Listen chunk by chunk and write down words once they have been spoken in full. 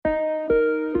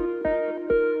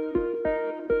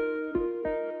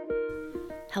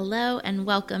Hello and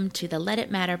welcome to the Let It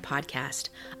Matter podcast.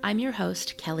 I'm your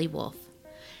host, Kelly Wolf.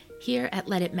 Here at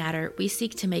Let It Matter, we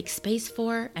seek to make space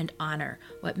for and honor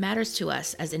what matters to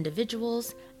us as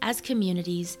individuals, as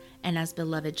communities, and as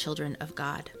beloved children of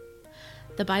God.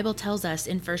 The Bible tells us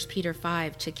in 1 Peter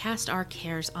 5 to cast our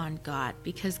cares on God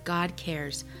because God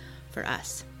cares for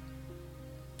us.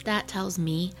 That tells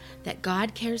me that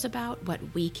God cares about what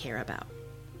we care about.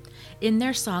 In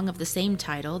their song of the same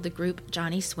title, the group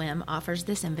Johnny Swim offers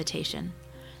this invitation.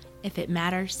 If it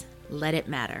matters, let it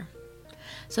matter.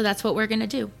 So that's what we're going to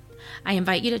do. I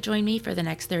invite you to join me for the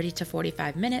next 30 to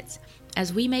 45 minutes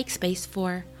as we make space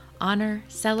for, honor,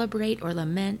 celebrate, or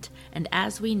lament, and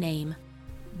as we name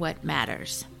what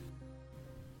matters.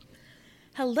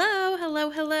 Hello,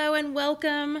 and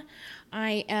welcome.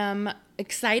 I am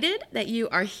excited that you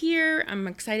are here. I'm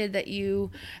excited that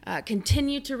you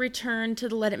continue to return to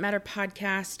the Let It Matter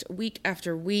podcast week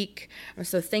after week. I'm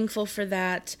so thankful for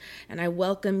that, and I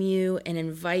welcome you and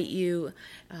invite you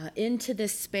into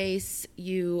this space.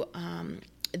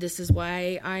 This is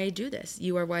why I do this.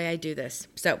 You are why I do this.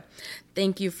 So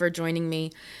thank you for joining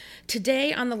me.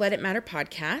 Today on the Let It Matter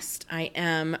podcast, I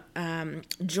am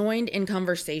joined in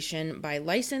conversation by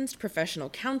licensed professional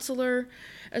counselor,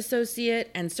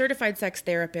 associate, and certified sex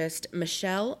therapist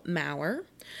Michelle Mower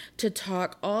to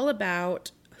talk all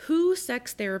about who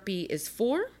sex therapy is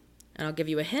for, and I'll give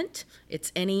you a hint,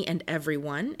 it's any and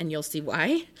everyone, and you'll see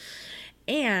why,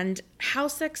 and how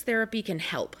sex therapy can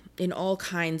help in all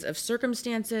kinds of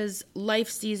circumstances, life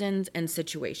seasons, and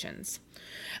situations.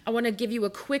 I want to give you a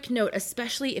quick note,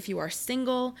 especially if you are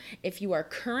single, if you are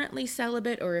currently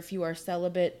celibate, or if you are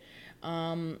celibate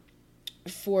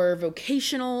for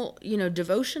vocational,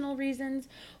 devotional reasons,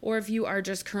 or if you are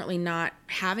just currently not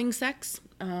having sex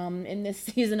in this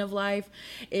season of life,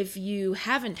 if you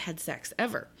haven't had sex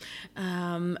ever,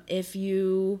 if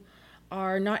you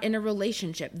are not in a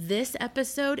relationship, this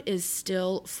episode is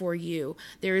still for you.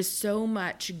 There is so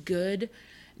much good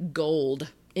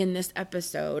gold in this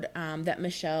episode that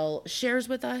Michelle shares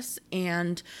with us,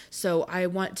 and so I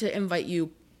want to invite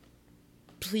you,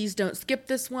 please don't skip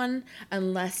this one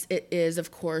unless it is,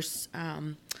 of course,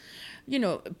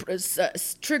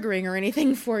 triggering or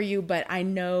anything for you, but I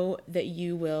know that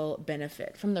you will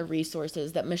benefit from the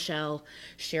resources that Michelle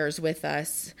shares with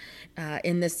us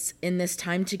in this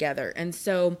time together. And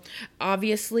so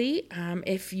obviously,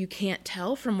 if you can't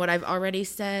tell from what I've already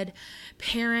said,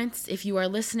 parents, if you are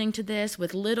listening to this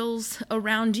with littles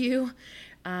around you,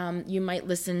 you might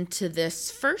listen to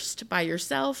this first by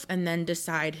yourself and then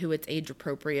decide who it's age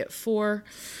appropriate for.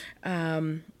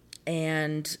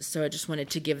 And so I just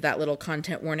wanted to give that little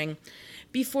content warning.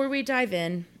 Before we dive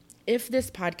in, if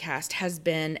this podcast has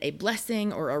been a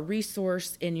blessing or a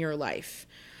resource in your life,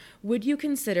 would you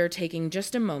consider taking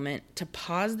just a moment to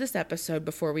pause this episode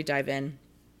before we dive in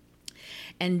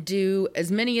and do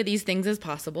as many of these things as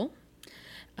possible?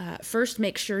 First,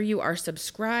 make sure you are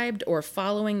subscribed or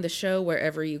following the show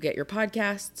wherever you get your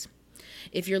podcasts.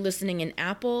 If you're listening in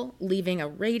Apple, leaving a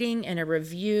rating and a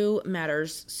review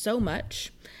matters so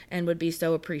much and would be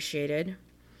so appreciated.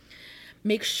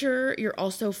 Make sure you're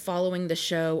also following the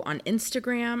show on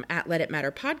Instagram at Let It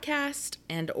Matter Podcast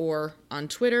and or on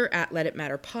Twitter at Let It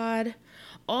Matter Pod.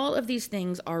 All of these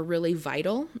things are really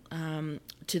vital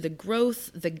to the growth,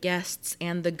 the guests,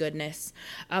 and the goodness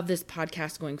of this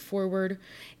podcast going forward.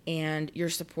 And your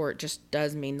support just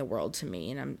does mean the world to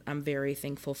me, and I'm very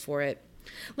thankful for it.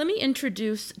 Let me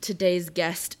introduce today's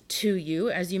guest to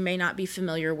you, as you may not be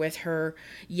familiar with her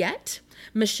yet.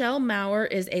 Michelle Mower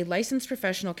is a licensed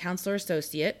professional counselor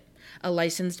associate, a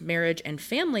licensed marriage and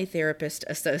family therapist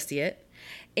associate,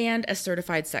 and a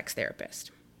certified sex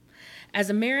therapist. As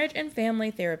a marriage and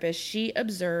family therapist, she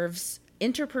observes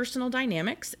interpersonal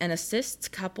dynamics and assists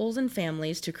couples and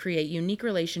families to create unique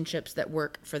relationships that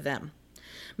work for them.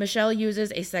 Michelle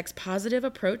uses a sex-positive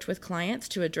approach with clients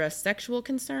to address sexual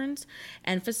concerns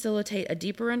and facilitate a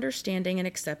deeper understanding and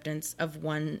acceptance of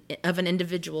an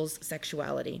individual's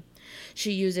sexuality.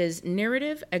 She uses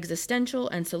narrative, existential,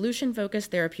 and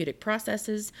solution-focused therapeutic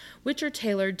processes, which are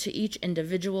tailored to each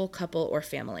individual, couple, or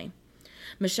family.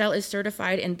 Michelle is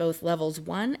certified in both levels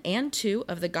 1 and 2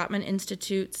 of the Gottman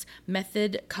Institute's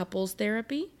Method Couples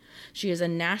Therapy. She is a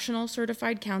national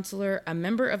certified counselor, a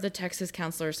member of the Texas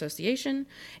Counselor Association,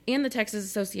 and the Texas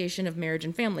Association of Marriage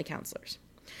and Family Counselors.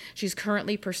 She's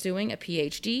currently pursuing a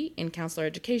PhD in counselor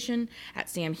education at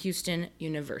Sam Houston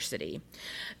University.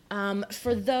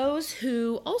 For those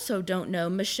who also don't know,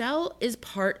 Michelle is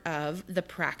part of the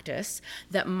practice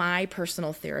that my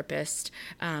personal therapist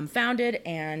founded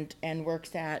and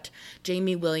works at,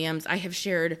 Jamie Williams. I have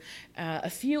shared a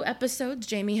few episodes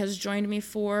Jamie has joined me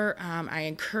for. I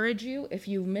encourage you, if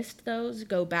you missed those,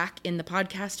 go back in the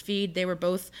podcast feed. They were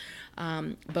both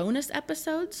bonus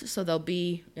episodes, so they'll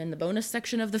be in the bonus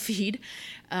section of the feed.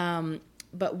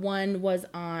 But one was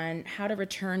on how to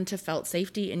return to felt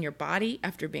safety in your body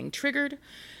after being triggered.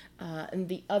 And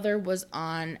the other was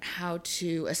on how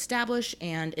to establish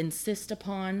and insist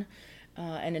upon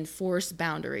and enforce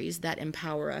boundaries that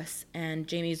empower us. And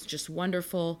Jamie's just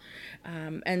wonderful.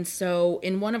 And so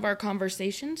in one of our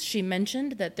conversations, she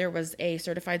mentioned that there was a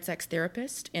certified sex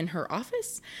therapist in her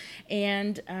office.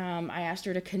 And I asked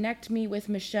her to connect me with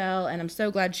Michelle, and I'm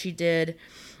so glad she did.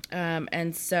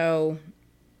 And so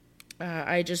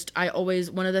I always,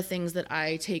 one of the things that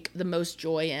I take the most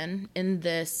joy in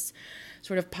this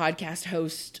sort of podcast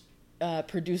host,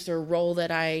 producer role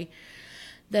that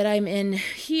I'm in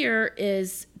here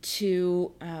is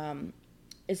to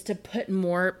put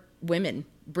more women,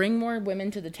 bring more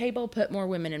women to the table, put more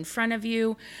women in front of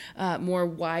you, more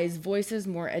wise voices,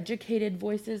 more educated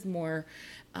voices, more,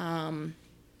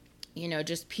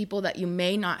 just people that you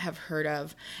may not have heard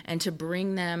of, and to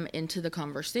bring them into the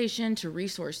conversation, to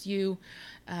resource you.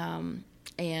 And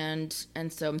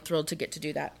so I'm thrilled to get to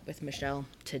do that with Michelle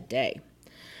today.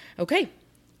 Okay,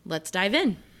 let's dive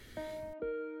in.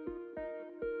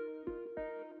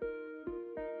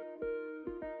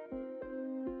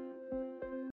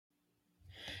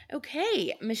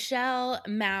 Okay, Michelle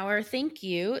Mower, thank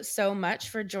you so much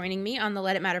for joining me on the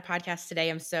Let It Matter podcast today.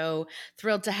 I'm so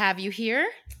thrilled to have you here.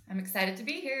 I'm excited to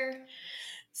be here.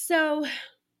 So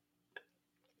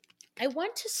I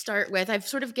want to start with, I've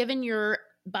sort of given your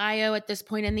bio at this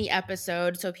point in the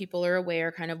episode so people are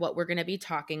aware kind of what we're going to be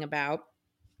talking about.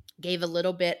 Gave a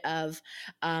little bit of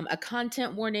a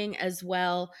content warning as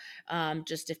well.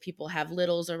 Just if people have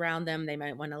littles around them, they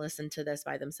might want to listen to this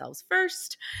by themselves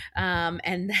first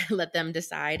and let them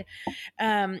decide.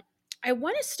 I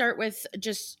want to start with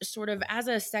just sort of, as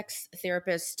a sex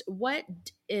therapist, what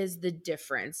is the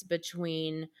difference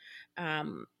between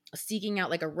seeking out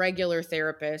like a regular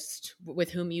therapist with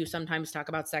whom you sometimes talk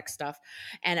about sex stuff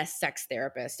and a sex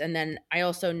therapist? And then I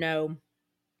also know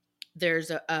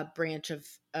there's a branch of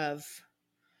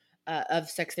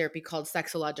sex therapy called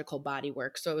sexological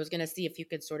bodywork. So I was going to see if you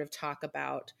could sort of talk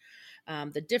about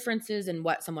the differences and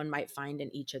what someone might find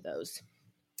in each of those.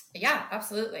 Yeah,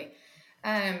 absolutely.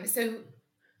 So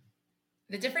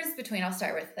the difference between, I'll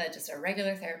start with just a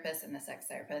regular therapist and a sex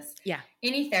therapist. Yeah.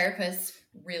 Any therapist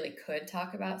really could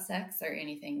talk about sex or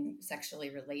anything sexually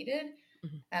related.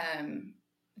 Mm-hmm.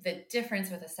 The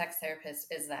difference with a sex therapist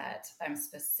is that I'm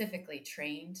specifically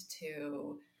trained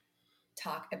to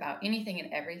talk about anything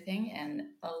and everything. And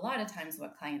a lot of times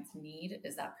what clients need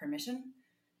is that permission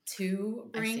to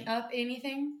bring up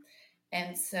anything.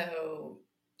 And so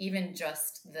even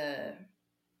just the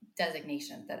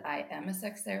designation that I am a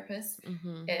sex therapist,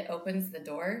 mm-hmm. It opens the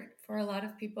door for a lot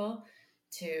of people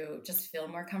to just feel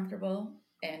more comfortable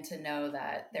and to know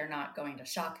that they're not going to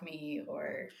shock me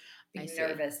or be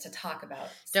nervous to talk about.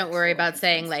 Don't worry about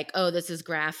saying like, oh, this is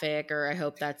graphic, or I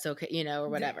hope that's okay, or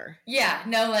whatever. Yeah,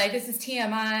 no, like this is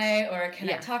TMI, or can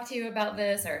I talk to you about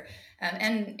this? Or,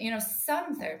 and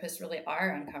some therapists really are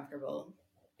uncomfortable.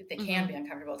 They can be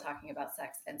uncomfortable talking about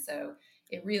sex. And so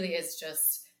it really is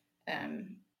just,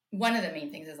 one of the main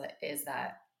things is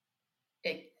that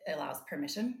it allows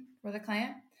permission for the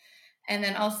client. And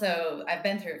then also I've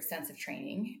been through extensive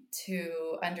training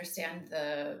to understand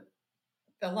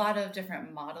a lot of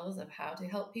different models of how to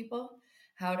help people,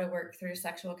 how to work through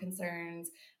sexual concerns,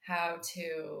 how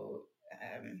to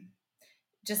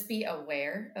just be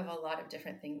aware of a lot of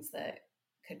different things that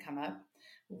could come up.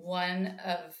 One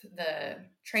of the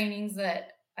trainings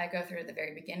that I go through at the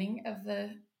very beginning of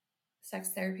the sex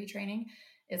therapy training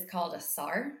is called a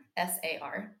SAR,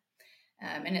 S-A-R.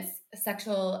 And it's a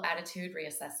sexual attitude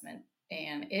reassessment.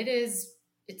 And it's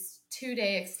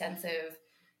 2-day extensive,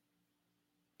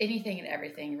 anything and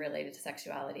everything related to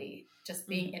sexuality, just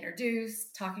being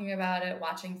introduced, talking about it,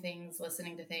 watching things,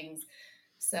 listening to things,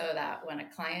 so that when a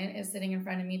client is sitting in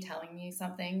front of me telling me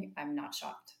something, I'm not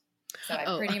shocked. So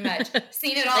I've pretty much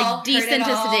seen it all. Like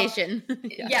desensitization.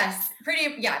 Yes,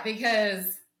 because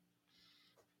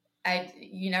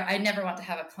I never want to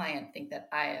have a client think that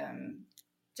I am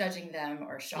judging them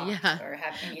or shocked or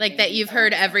have anything. Like that you've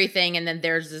heard everything and then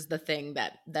theirs is the thing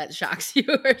that shocks you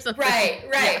or something.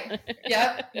 Right.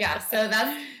 Yeah. So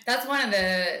that's one of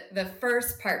the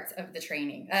first parts of the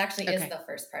training. That actually is the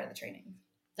first part of the training.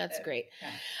 That's great.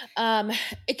 Yeah.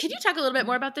 Could you talk a little bit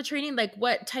more about the training? Like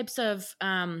what types of,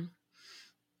 I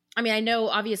mean, I know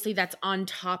obviously that's on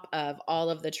top of all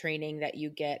of the training that you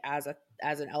get as an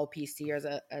LPC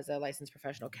or as a licensed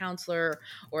professional counselor,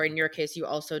 or in your case, you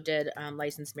also did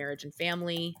licensed marriage and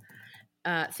family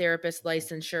therapist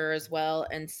licensure as well.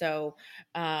 And so,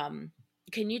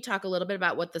 can you talk a little bit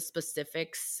about what the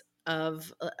specifics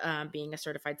of being a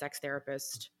certified sex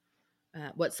therapist?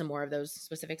 What some more of those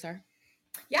specifics are?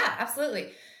 Yeah,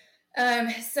 absolutely.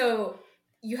 So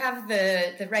you have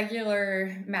the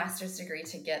regular master's degree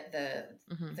to get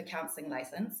the counseling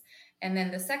license, and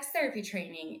then the sex therapy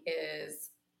training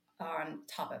is on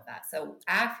top of that. So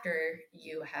after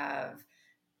you have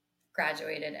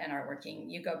graduated and are working,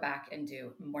 you go back and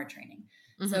do more training.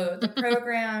 So the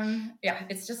program, yeah,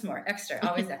 it's just more extra,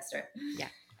 always extra.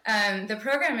 Yeah. The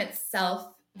program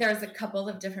itself, there's a couple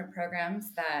of different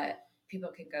programs that people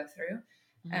can go through.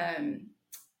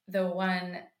 The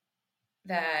one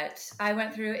that I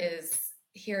went through is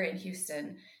here in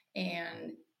Houston,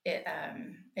 and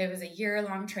it was a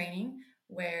year-long training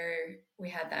where we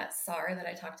had that SAR that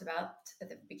I talked about at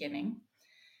the beginning,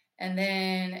 and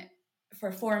then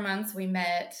for 4 months we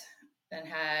met and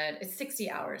had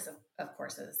 60 hours of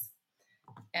courses,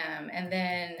 and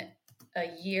then a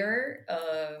year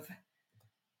of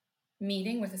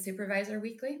meeting with a supervisor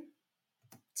weekly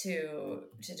to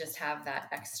just have that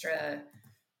extra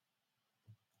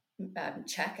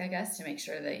check, I guess, to make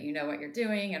sure that you know what you're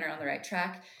doing and are on the right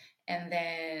track. And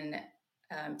then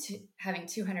having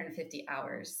 250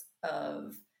 hours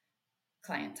of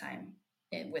client time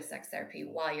with sex therapy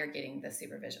while you're getting the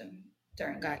supervision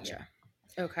during that year.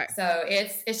 Okay. So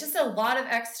it's just a lot of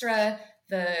extra.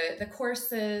 The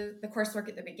coursework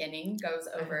at the beginning goes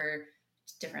over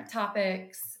different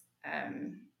topics,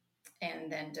 and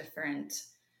then different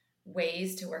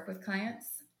ways to work with clients,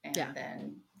 and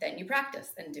then you practice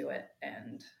and do it.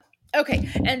 And okay,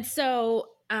 and so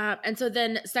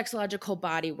then sexological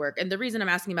body work, and the reason I'm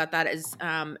asking about that is,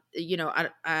 I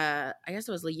guess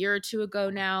it was a year or two ago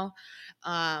now.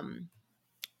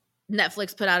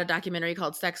 Netflix put out a documentary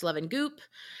called Sex, Love, and Goop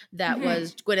that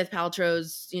was Gwyneth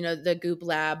Paltrow's, the Goop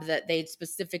Lab, that they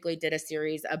specifically did a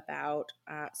series about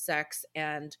sex.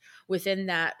 And within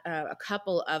that, a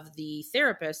couple of the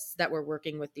therapists that were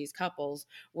working with these couples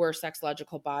were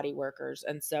sexological body workers.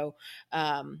 And so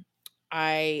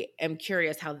I am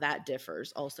curious how that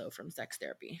differs also from sex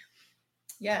therapy.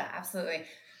 Yeah, absolutely.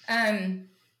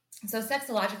 So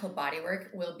sexological body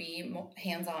work will be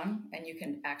hands-on, and you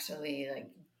can actually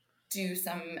do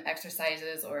some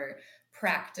exercises or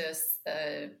practice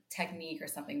a technique or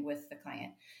something with the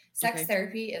client. Sex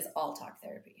therapy is all talk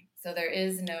therapy. So there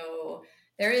is no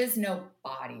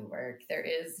body work. There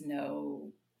is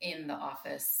no in the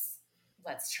office,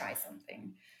 let's try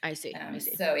something. I see.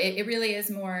 So it really is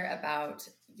more about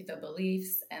the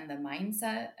beliefs and the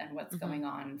mindset and what's going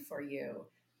on for you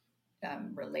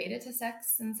related to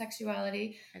sex and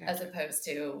sexuality, as opposed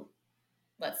to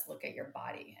let's look at your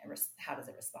body and how does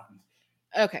it respond.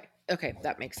 Okay,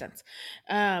 that makes sense.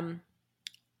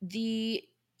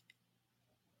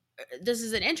 This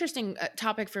is an interesting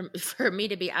topic for me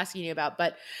to be asking you about,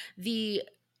 but the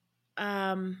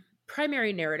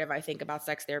primary narrative I think about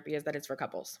sex therapy is that it's for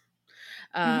couples.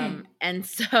 And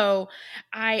so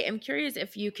I am curious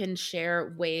if you can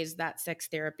share ways that sex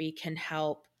therapy can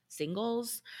help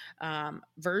singles,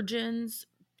 virgins,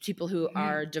 people who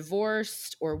are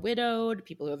divorced or widowed,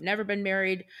 people who have never been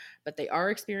married, but they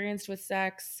are experienced with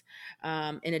sex,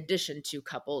 in addition to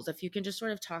couples. If you can just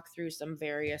sort of talk through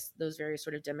those various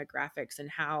sort of demographics and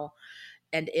how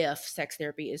and if sex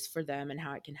therapy is for them and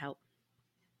how it can help.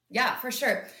 Yeah, for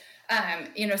sure.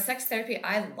 Sex therapy,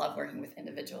 I love working with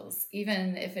individuals,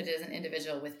 even if it is an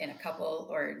individual within a couple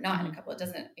or not in a couple. It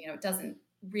doesn't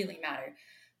really matter.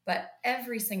 But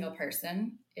every single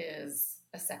person is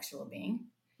a sexual being,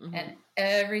 and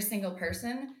every single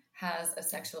person has a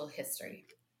sexual history.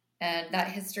 And that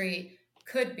history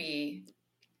could be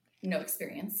no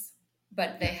experience,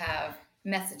 but they have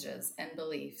messages and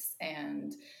beliefs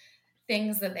and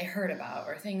things that they heard about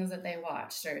or things that they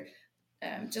watched, or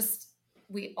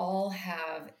we all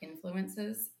have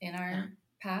influences in our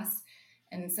past.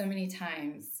 And so many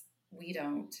times we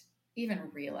don't even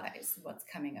realize what's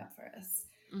coming up for us.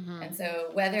 And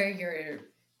so whether you're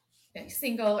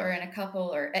single or in a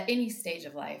couple or at any stage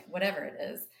of life, whatever it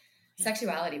is,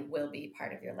 sexuality will be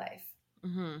part of your life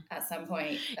at some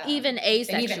point. Even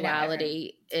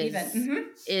asexuality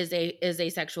is a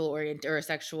sexual or a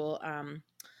sexual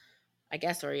I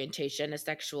guess orientation, a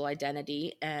sexual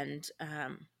identity, and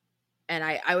and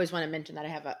I always want to mention that I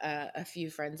have a few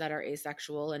friends that are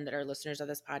asexual and that are listeners of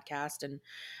this podcast. And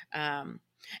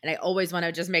I always want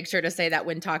to just make sure to say that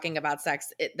when talking about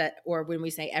sex, or when we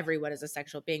say everyone is a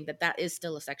sexual being, that is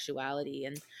still a sexuality,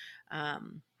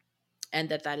 and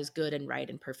that is good and right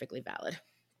and perfectly valid.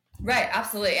 Right,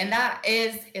 absolutely. And that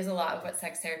is a lot of what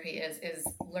sex therapy is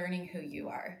learning who you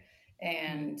are,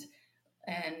 and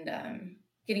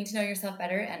getting to know yourself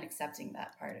better and accepting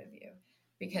that part of you.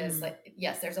 Because like,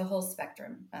 yes, there's a whole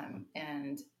spectrum,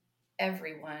 and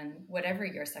everyone, whatever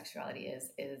your sexuality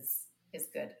is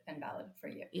good and valid for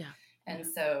you. Yeah. And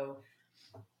so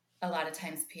a lot of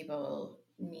times people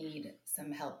need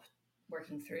some help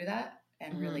working through that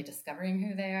and really discovering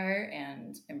who they are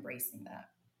and embracing that,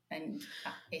 and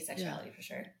asexuality for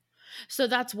sure. So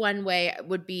that's one way,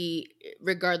 would be,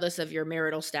 regardless of your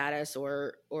marital status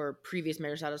or previous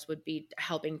marital status, would be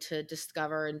helping to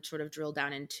discover and sort of drill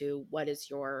down into what is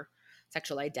your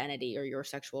sexual identity or your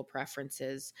sexual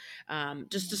preferences,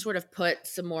 just to sort of put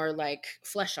some more like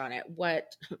flesh on it.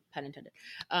 What pun intended.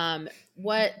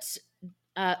 What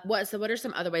are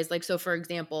some other ways? Like, so for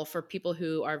example, for people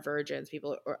who are virgins,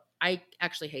 or I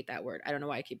actually hate that word. I don't know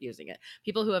why I keep using it.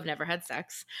 People who have never had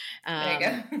sex, There you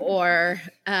go.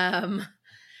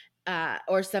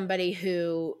 or somebody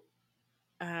who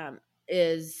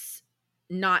is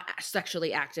not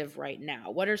sexually active right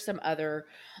now. What are some other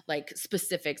like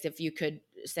specifics, if you could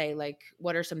say, like,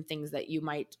 what are some things that you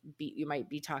might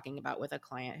be talking about with a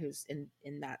client who's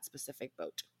in that specific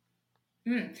boat?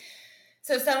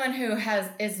 So someone who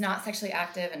is not sexually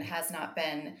active and has not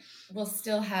been, will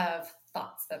still have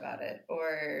thoughts about it,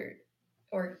 or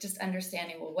just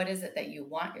understanding, well, what is it that you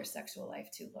want your sexual life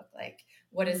to look like?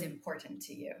 What is important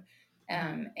to you?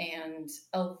 And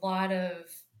a lot of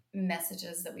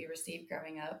messages that we receive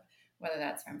growing up, whether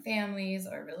that's from families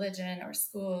or religion or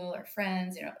school or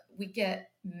friends, we get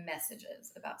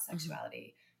messages about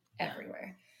sexuality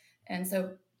everywhere. And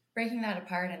so breaking that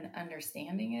apart and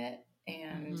understanding it,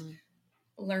 and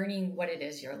learning what it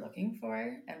is you're looking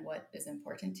for and what is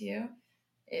important to you,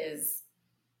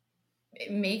 it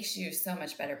makes you so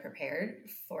much better prepared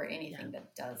for anything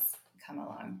that does come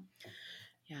along.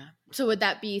 Yeah. So would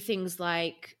that be things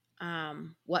like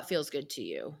what feels good to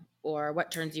you, or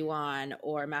what turns you on,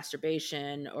 or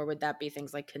masturbation, or would that be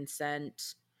things like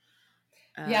consent?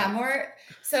 More.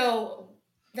 So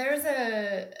there's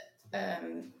a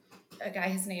guy,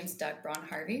 his name's Doug Braun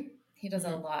Harvey. He does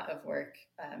a lot of work.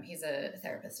 He's a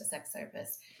therapist, a sex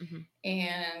therapist.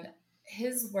 And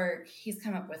his work, he's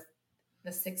come up with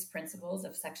the 6 principles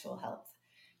of sexual health.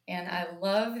 And I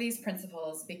love these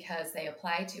principles because they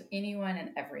apply to anyone and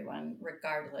everyone,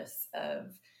 regardless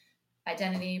of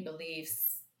identity,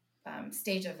 beliefs,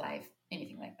 stage of life,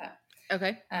 anything like that.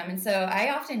 Okay. And so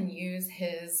I often use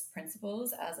his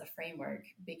principles as a framework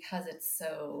because it's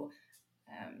so,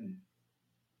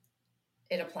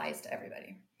 it applies to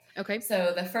everybody. Okay.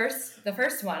 So the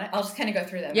first one, I'll just kind of go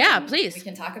through them. Yeah, please. We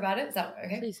can talk about it. Is that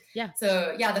okay? Please. Yeah.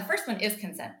 So the first one is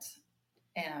consent,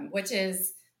 which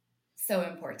is so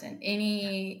important.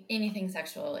 Anything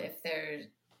sexual, if there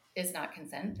is not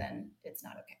consent, then it's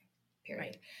not okay. Period.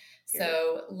 Right.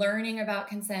 So learning about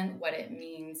consent, what it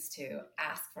means to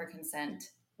ask for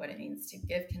consent, what it means to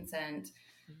give consent,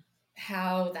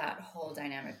 how that whole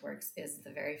dynamic works, is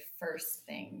the very first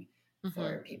thing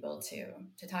for people to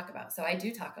talk about. So I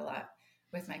do talk a lot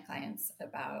with my clients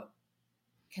about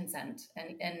consent,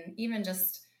 and even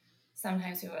just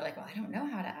sometimes people are like, well, I don't know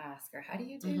how to ask, or how do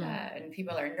you do that? And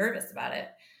people are nervous about it.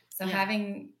 So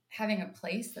having a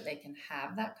place that they can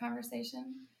have that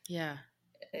conversation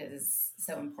is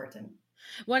so important.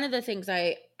 One of the things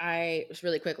I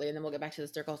really quickly, and then we'll get back to the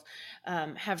circles,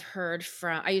 have heard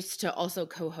from, I used to also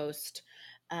co-host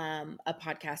a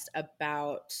podcast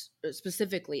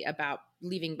specifically about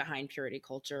leaving behind purity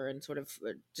culture and sort of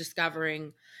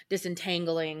disentangling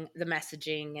the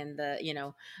messaging and the,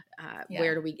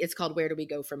 it's called Where Do We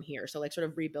Go From Here? So like sort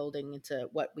of rebuilding into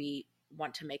what we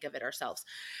want to make of it ourselves.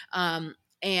 And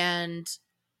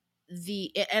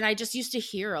I just used to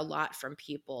hear a lot from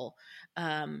people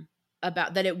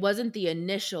about that. It wasn't the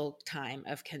initial time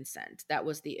of consent that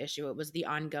was the issue. It was the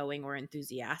ongoing or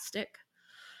enthusiastic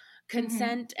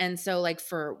consent. And so like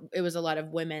it was a lot of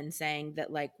women saying that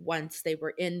like once they were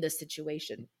in the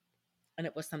situation and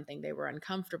it was something they were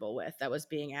uncomfortable with that was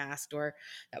being asked or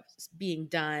that was being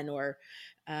done, or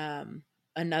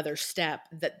another step,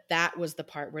 that was the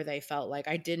part where they felt like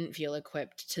I didn't feel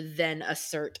equipped to then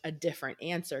assert a different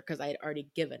answer because I had already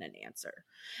given an answer.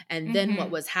 And then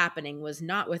what was happening was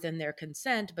not within their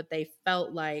consent, but they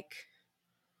felt like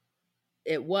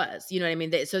it was, you know what I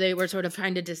mean? So they were sort of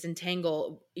trying to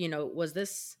disentangle, was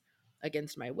this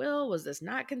against my will? Was this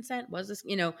not consent? Was this,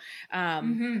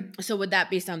 Mm-hmm. so would that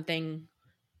be something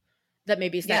that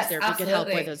maybe sex Yes, therapy could help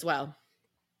with absolutely. as well?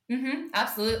 Mm-hmm.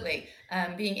 Absolutely.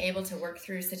 Being able to work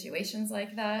through situations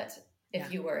like that, if Yeah.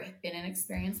 you were in an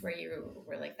experience where you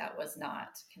were like, that was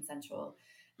not consensual,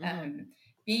 Mm-hmm. um,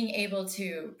 being able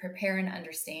to prepare and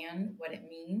understand what it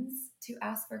means to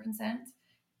ask for consent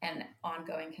and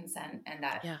ongoing consent, and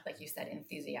that, Yeah. like you said,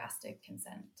 enthusiastic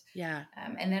consent. Yeah.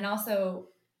 And then also,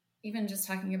 even just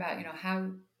talking about,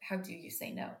 how do you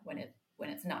say no when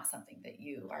it's not something that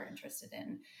you are interested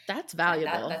in? That's That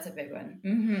valuable. that's a big one.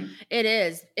 Mm-hmm. It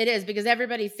is. It is because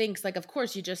everybody thinks like, of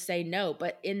course you just say no,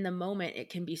 but in the moment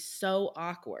it can be so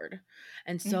awkward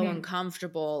and so Mm-hmm.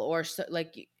 uncomfortable, or so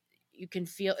like you can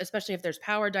feel, especially if there's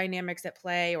power dynamics at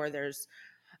play, or there's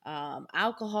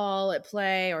alcohol at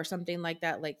play or something like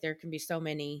that. Like there can be so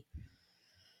many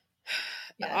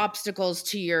Yeah. obstacles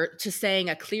to saying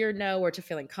a clear no, or to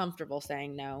feeling comfortable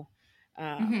saying no. So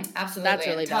that's Absolutely.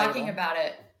 really And talking valuable. about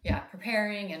it, yeah,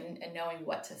 preparing and knowing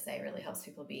what to say really helps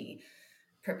people be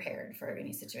prepared for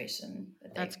any situation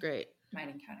that That's they great. might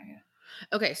encounter.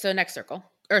 Okay, so next circle,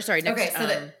 or sorry, next Okay, so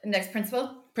the next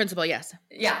principle, principle. Yes.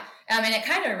 yeah, and it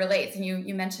kind of relates. And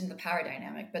you mentioned the power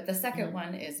dynamic, but the second Mhm.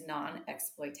 one is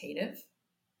non-exploitative.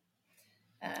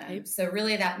 Okay. So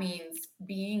really, that means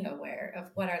being aware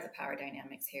of what are the power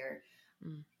dynamics here.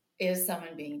 Mm, Is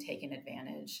someone being taken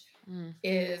advantage? mm,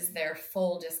 Is there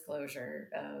full disclosure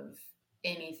of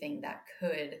anything that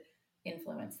could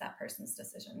influence that person's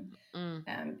decision?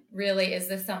 mm. Really, is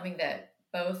this something that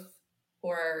both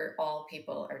or all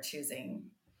people are choosing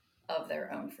of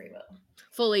their own free will?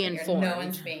 Fully Like, no informed.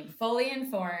 one's being fully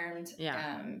informed.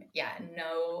 Yeah, Yeah,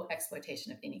 no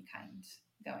exploitation of any kind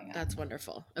going that's on.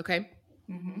 wonderful. Okay.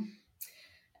 Mm-hmm.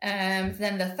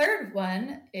 Then the third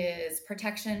one is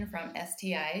protection from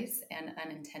STIs and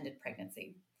unintended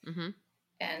pregnancy. Mm-hmm.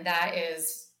 And that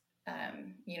is,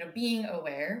 being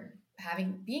aware,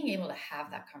 being able to have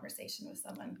that conversation with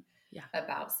someone Yeah.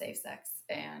 about safe sex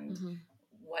and Mm-hmm.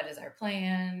 what is our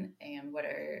plan and what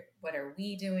are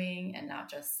we doing, and not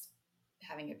just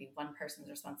having it be one person's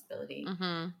responsibility.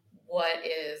 Mm-hmm. What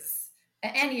is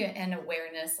and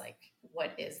awareness, like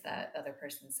what is that other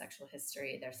person's sexual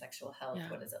history, their sexual health,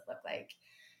 Yeah. what does it look like?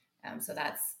 So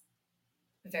that's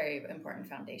very important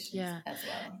foundations Yeah. as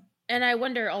well. And I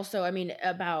wonder also, I mean,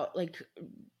 about like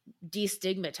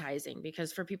destigmatizing,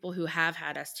 because for people who have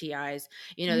had STIs,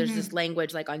 there's this Mm-hmm.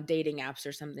 language like on dating apps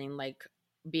or something, like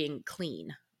being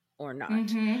clean or not.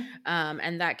 Mm-hmm.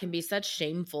 And that can be such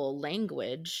shameful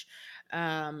language.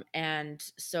 And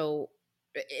so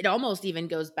it almost even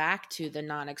goes back to the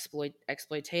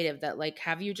exploitative, that like,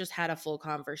 have you just had a full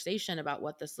conversation about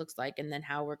what this looks like, and then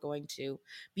how we're going to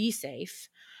be safe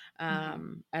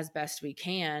Mm-hmm. as best we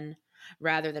can,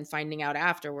 rather than finding out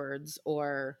afterwards,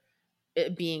 or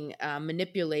it being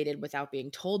manipulated without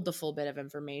being told the full bit of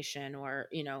information, or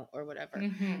or whatever.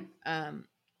 Mm-hmm. um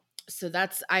so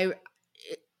that's I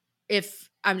if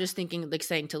I'm just thinking, like,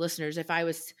 saying to listeners, if I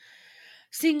was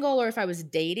single, or if I was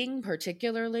dating,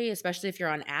 particularly, especially if you're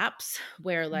on apps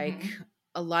where like Mm-hmm.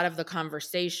 a lot of the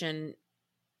conversation,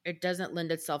 it doesn't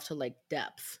lend itself to like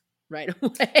depth right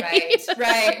away. Right,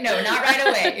 right. No, not right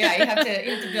away. Yeah, you have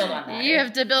to build on that, You have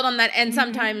right? to build on that, and Mm-hmm.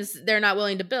 sometimes they're not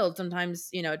willing to build. Sometimes,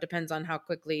 it depends on how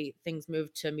quickly things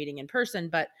move to meeting in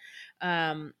person,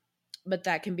 um but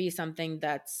that can be something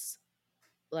that's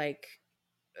like,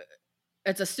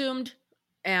 it's assumed,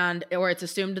 or it's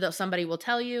assumed that somebody will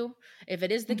tell you if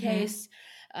it is the Mm-hmm. case,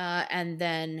 and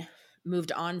then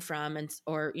moved on from, and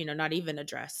or not even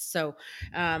addressed. So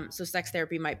sex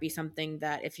therapy might be something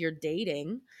that, if you're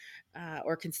dating,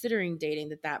 or considering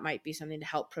dating, that might be something to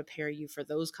help prepare you for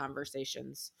those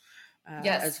conversations as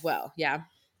Yes. well. Yeah.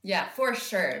 Yeah, for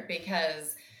sure.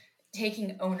 Because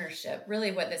taking ownership,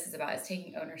 really what this is about is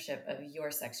taking ownership of your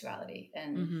sexuality,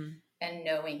 Mm-hmm. and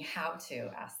knowing how to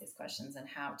ask these questions and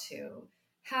how to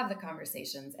have the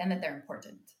conversations, and that they're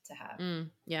important to have.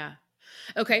 Yeah.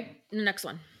 Okay. The next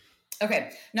one.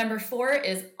 Okay, number 4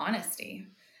 is honesty.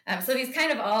 So these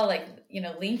kind of all, like,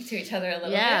 link to each other a little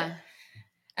bit. Yeah.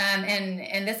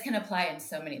 And this can apply in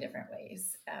so many different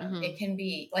ways. Mm-hmm. It can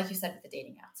be, like you said, with the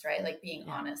dating apps, right? Like being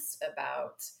Yeah. honest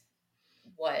about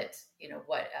what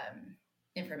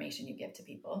information you give to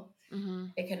people. Mm-hmm.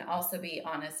 It can also be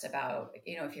honest about,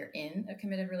 if you're in a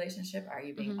committed relationship, are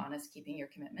you being Mm-hmm. honest keeping your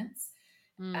commitments?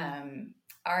 Mm. Um,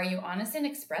 are you honest in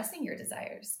expressing your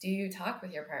desires? Do you talk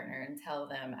with your partner and tell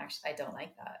them, actually, I don't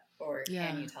like that? Or can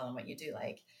Yeah. you tell them what you do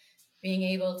like? Being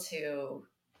able to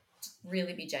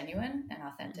really be genuine and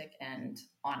authentic and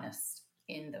honest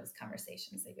in those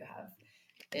conversations that you have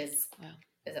is Wow.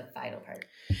 is a vital part.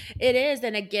 It is.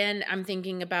 And again, I'm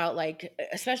thinking about like,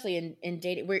 especially in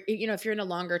dating where, if you're in a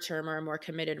longer term or a more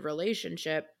committed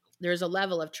relationship, there's a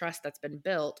level of trust that's been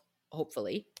built,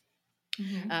 hopefully,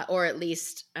 Mm-hmm. or at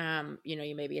least,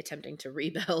 you may be attempting to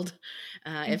rebuild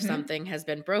if Mm-hmm. something has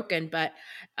been broken. But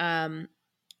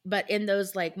in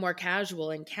those like more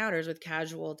casual encounters with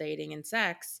casual dating and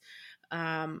sex,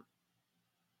 um,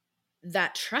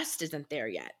 that trust isn't there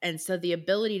yet. And so the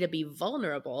ability to be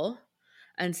vulnerable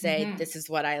and say, Mm-hmm. this is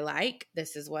what I like,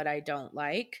 this is what I don't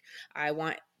like. I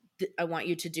want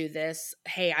you to do this.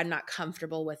 Hey, I'm not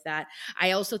comfortable with that.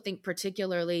 I also think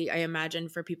particularly, I imagine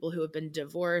for people who have been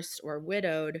divorced or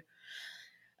widowed,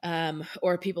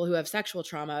 or people who have sexual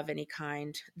trauma of any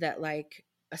kind, that like,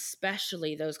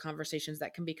 especially those conversations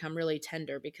that can become really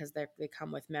tender because they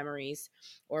come with memories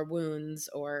or wounds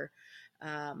or,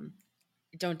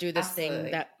 don't do this thing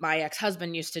Absolutely. that my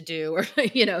ex-husband used to do,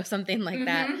 or something like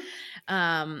that. Mm-hmm.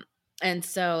 um and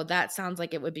so that sounds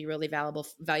like it would be really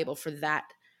valuable for that.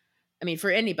 I mean,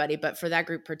 for anybody, but for that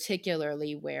group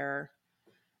particularly,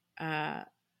 uh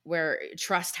where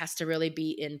trust has to really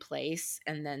be in place.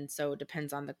 And then so it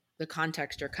depends on the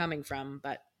context you're coming from,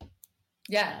 but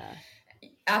Yeah, uh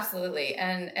absolutely.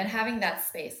 And having that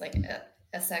space, like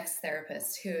a sex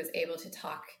therapist who is able to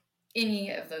talk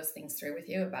any of those things through with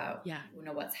you about, yeah.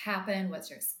 what's happened, what's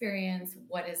your experience,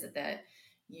 what is it that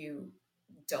you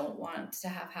don't want to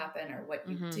have happen, or what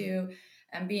you Mm-hmm. do,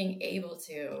 and being able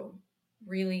to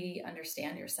really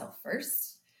understand yourself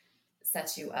first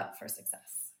sets you up for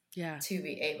success, Yeah. to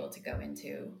be able to go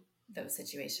into those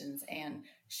situations and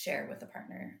share with a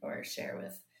partner or share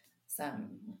with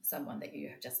someone that you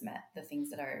have just met the things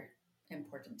that are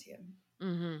important to you.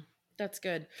 Mm-hmm. That's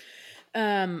good.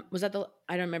 Was that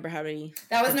I don't remember how many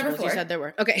That was number principles you 4. said there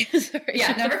were. Okay. Sorry.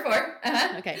 Yeah, number 4.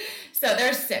 Uh-huh. Okay. So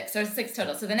there's 6. There's 6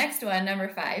 total. So the next one, number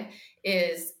 5,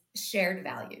 is shared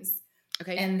values.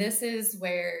 Okay. And this is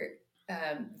where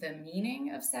the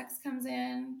meaning of sex comes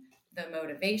in, the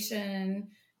motivation.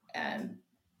 Um,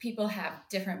 People have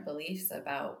different beliefs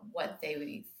about what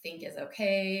they think is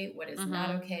okay, what is not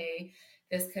Mm-hmm. okay.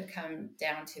 This could come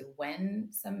down to when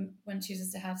someone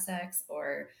chooses to have sex,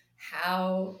 or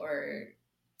how, or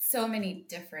so many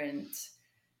different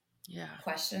Yeah.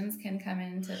 questions can come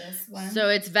into this So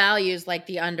one. it's values like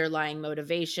the underlying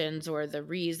motivations or the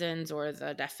reasons or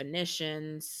the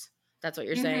definitions. That's what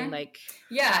you're saying. Mm-hmm.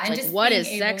 Yeah, and Like just what being is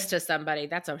sex able, to somebody?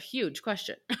 That's a huge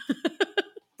question.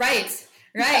 right,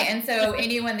 Yeah. right. And so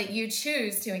anyone that you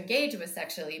choose to engage with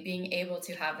sexually, being able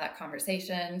to have that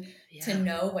conversation, to Yeah.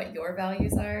 know what your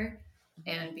values are, Mm-hmm.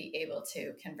 and be able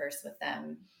to converse with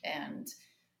them, and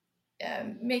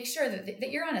make sure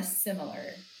that you're on a similar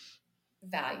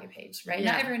value page, right?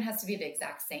 Not Yeah. everyone has to be the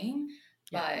exact same,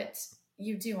 Yeah. but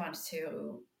you do want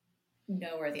to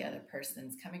know where the other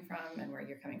person's coming from and where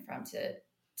you're coming from,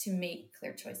 to make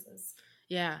clear choices.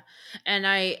 Yeah. And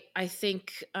I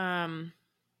think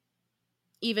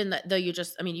even though you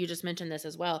just mentioned this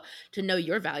as well, to know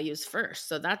your values first.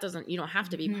 So that doesn't, you don't have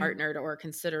to be Mm-hmm. partnered or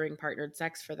considering partnered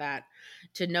sex for that.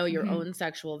 To know your Mm-hmm. own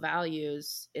sexual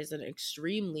values is an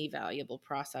extremely valuable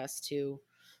process to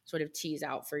sort of tease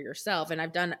out for yourself. And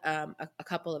I've done a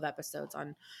couple of episodes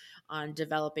on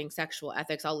developing sexual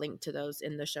ethics. I'll link to those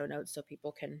in the show notes so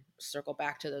people can circle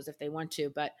back to those if they want to.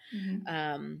 Mm-hmm.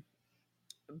 Um,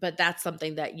 but that's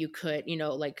something that you could,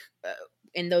 like,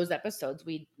 in those episodes,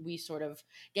 we sort of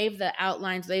gave the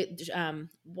outlines.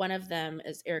 One of them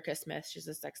is Erica Smith. She's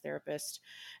a sex therapist,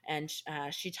 and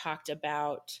she talked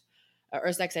about, or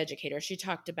a sex educator. She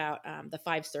talked about the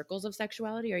 5 circles of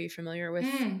sexuality. Are you familiar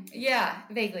Yeah,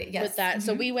 vaguely, with yes. that?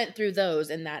 So Mm-hmm. we went through those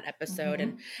in that episode,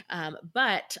 and Mm-hmm.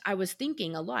 but I was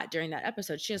thinking a lot during that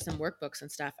episode. She has some workbooks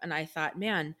and stuff, and I thought,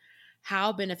 man,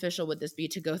 how beneficial would this be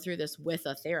to go through this with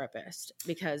a therapist?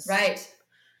 Right.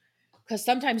 Because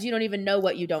sometimes you don't even know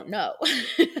what you don't know.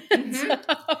 Mm-hmm. So,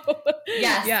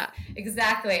 Yes, yeah,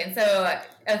 exactly. And so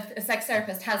a sex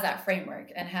therapist has that framework,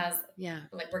 and has, yeah.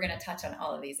 like, we're going to touch on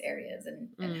all of these areas, and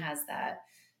Mm, has that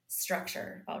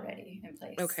structure already in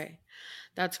place. okay,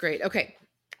 that's great. Okay,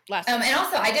 last one. And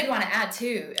also, I did want to add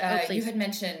too, Oh, you please. had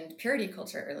mentioned purity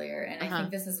culture earlier, and I Uh-huh.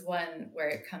 think this is one where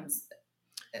it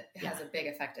Yeah. has a big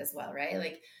effect as well, right?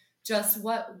 Like, just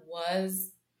what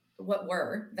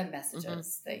were the Mm-hmm.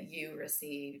 messages that you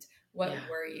received? Yeah. What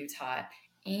were you taught?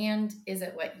 And is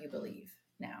it what you believe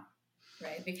now?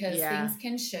 Right? Because Yeah. things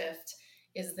can shift.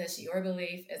 Is this your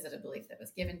belief? Is it a belief that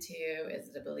was given to you? Is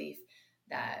it a belief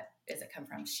does it come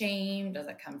from shame? Does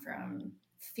it come from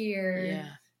fear?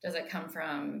 Yeah. Does it come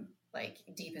from, like,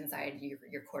 deep inside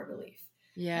your core belief?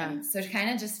 Yeah. And so kind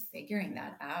of just figuring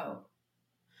that out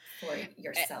for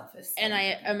yourself is so and I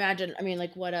important. imagine, I mean,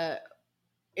 like what a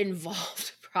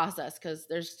involved process, because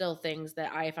there's still things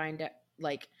that I find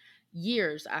like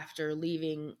years after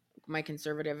leaving my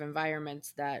conservative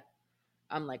environments that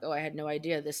I'm like, oh, I had no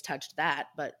idea this touched that,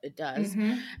 but it does.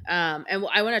 Mm-hmm. And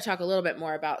I want to talk a little bit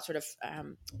more about sort of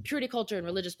purity culture and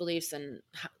religious beliefs, and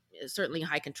certainly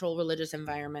high control religious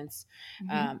environments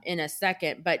Mm-hmm. in a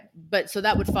second. But so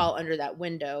that would fall under that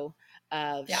window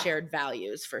of Yeah. shared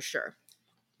values for sure.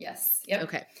 Yes. Yep.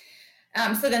 Okay.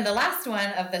 So then the last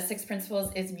one of the 6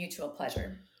 principles is mutual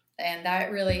pleasure. And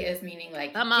that really is meaning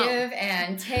like give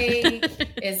and take.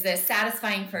 Is this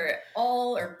satisfying for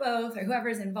all or both or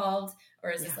whoever's involved?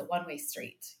 Or is this a one-way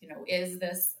street? Is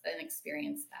this an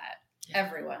experience that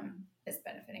everyone is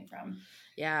benefiting from?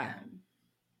 Yeah.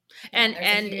 And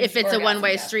if it's a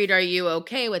one-way street, are you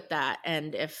okay with that?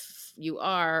 And if you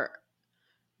are,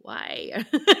 why?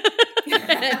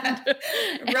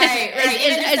 Right.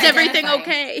 Is everything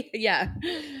okay? Yeah.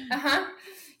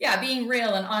 Yeah, being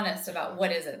real and honest about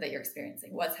what is it that you're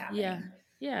experiencing, what's happening.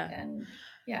 Yeah. And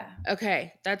yeah.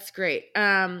 Okay, that's great.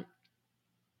 I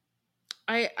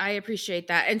appreciate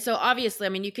that. And so obviously, I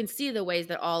mean, you can see the ways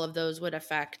that all of those would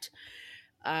affect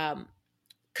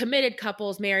committed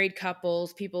couples, married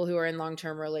couples, people who are in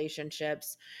long-term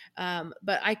relationships.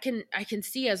 But I can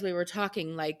see, as we were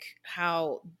talking, like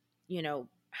how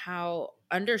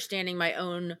understanding my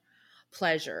own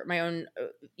pleasure, my own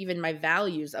even my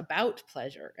values about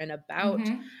pleasure and about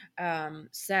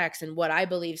sex, and what I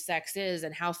believe sex is,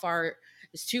 and how far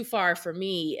is too far for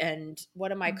me, and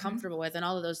what am I comfortable with, and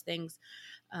all of those things,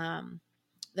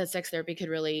 that sex therapy could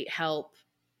really help,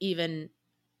 even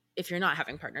if you're not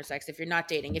having partner sex, if you're not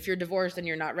dating, if you're divorced and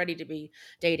you're not ready to be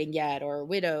dating yet, or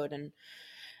widowed, and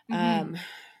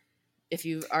if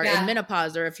you are in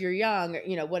menopause, or if you're young,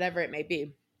 whatever it may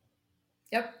be.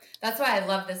 Yep. That's why I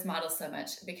love this model so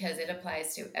much, because it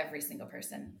applies to every single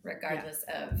person, regardless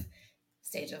of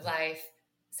stage of life,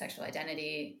 sexual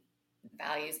identity,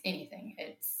 values, anything.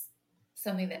 It's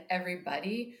something that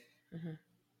everybody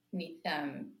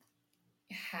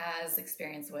has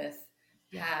experience with,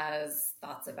 has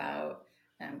thoughts about,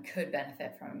 could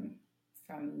benefit from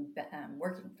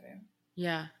working through.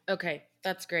 Yeah. Okay.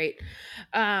 That's great.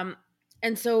 And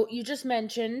so you just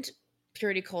mentioned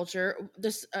purity culture.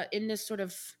 This in this sort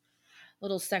of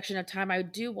little section of time, I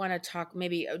do want to talk,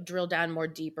 maybe drill down more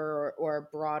deeper or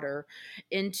broader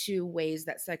into ways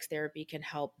that sex therapy can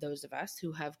help those of us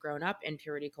who have grown up in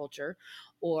purity culture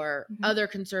or other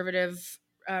conservative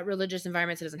religious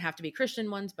environments. It doesn't have to be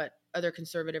Christian ones, but other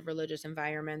conservative religious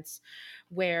environments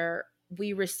where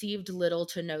we received little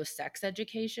to no sex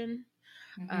education.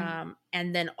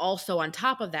 And then also on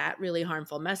top of that, really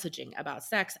harmful messaging about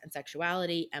sex and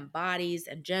sexuality and bodies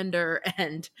and gender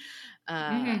and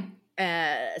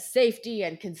safety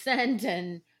and consent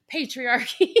and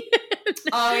patriarchy.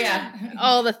 Oh yeah,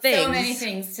 all the things. So many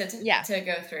things to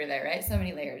go through there, right? So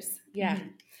many layers. Yeah.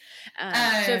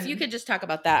 So if you could just talk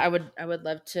about that, I would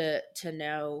love to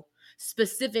know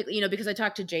specifically, because I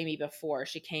talked to Jamie before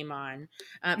she came on.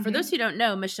 For those who don't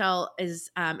know, Michelle is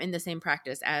in the same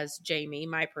practice as Jamie,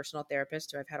 my personal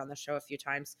therapist, who I've had on the show a few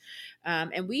times.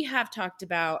 And we have talked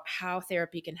about how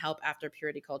therapy can help after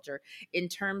purity culture in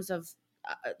terms of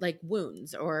like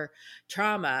wounds or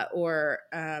trauma, or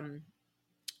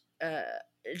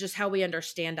just how we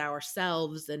understand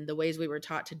ourselves and the ways we were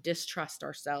taught to distrust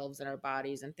ourselves and our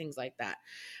bodies and things like that.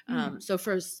 So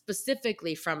for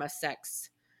specifically from a sex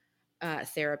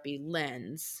therapy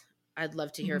lens, I'd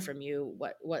love to hear from you.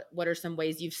 What are some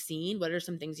ways you've seen? What are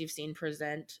some things you've seen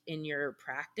present in your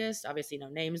practice? Obviously no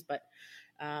names, but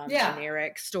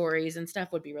generic stories and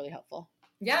stuff would be really helpful.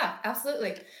 Yeah,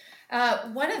 absolutely.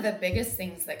 One of the biggest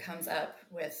things that comes up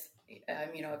with,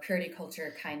 a purity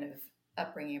culture kind of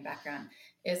upbringing and background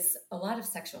is a lot of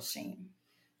sexual shame.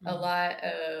 A lot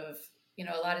of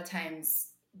times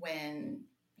when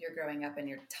you're growing up and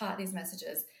you're taught these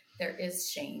messages, there is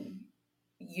shame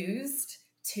used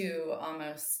to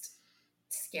almost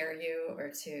scare you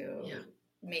or to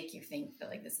make you think that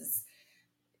like this is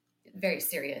very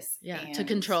serious. Yeah, to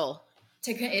control.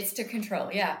 It's to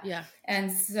control, yeah. Yeah.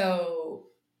 And so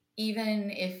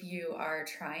even if you are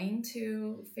trying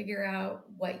to figure out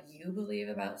what you believe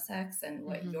about sex and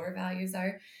what your values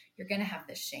are, you're going to have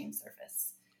this shame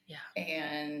surface. Yeah.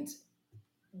 And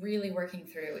really working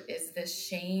through, is this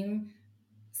shame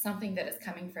something that is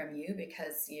coming from you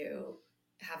because you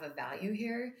have a value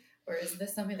here? Or is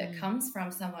this something that comes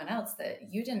from someone else that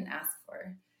you didn't ask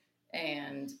for?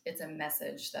 And it's a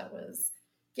message that was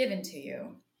given to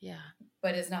you. Yeah.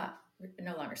 But is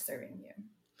no longer serving you.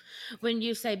 When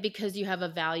you say because you have a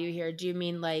value here, do you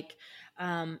mean like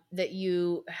that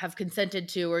you have consented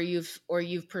to, or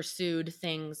you've pursued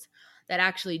things that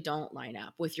actually don't line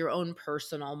up with your own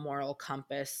personal moral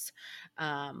compass,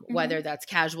 whether that's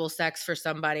casual sex for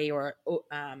somebody, or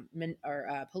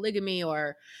polygamy,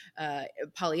 or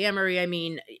polyamory. I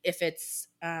mean, if it's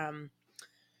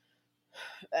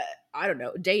I don't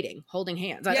know, dating, holding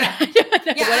hands, Yeah.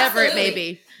 whatever Absolutely. it may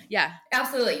be. Yeah,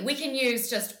 absolutely. We can use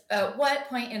just what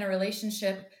point in a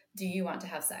relationship do you want to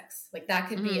have sex? Like that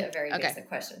could be a very basic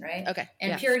question, right? Okay.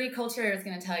 And purity culture is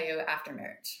going to tell you after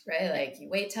marriage, right? Like you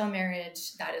wait till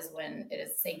marriage, that is when it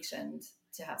is sanctioned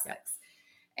to have sex.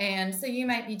 And so you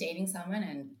might be dating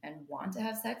someone and want to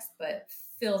have sex, but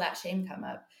feel that shame come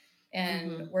up,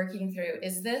 and working through,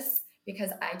 is this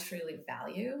because I truly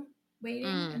value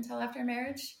waiting until after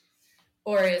marriage?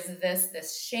 Or is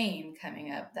this shame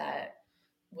coming up that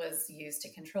was used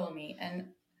to control me? And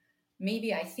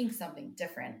maybe I think something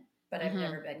different, but I've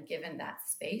never been given that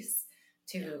space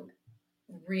to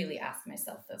really ask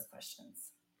myself those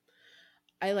questions.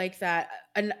 I like that.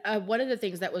 And one of the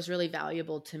things that was really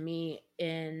valuable to me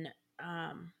in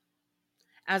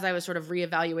as I was sort of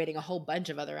reevaluating a whole bunch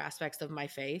of other aspects of my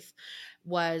faith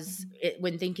was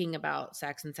when thinking about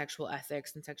sex and sexual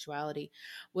ethics and sexuality,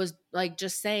 was like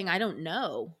just saying, I don't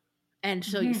know. And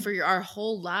so for our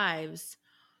whole lives,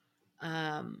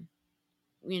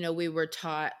 we were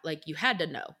taught like you had to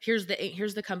know. Here's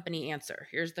the company answer.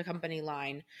 Here's the company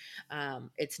line.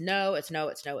 It's no, it's no,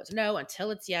 it's no, it's no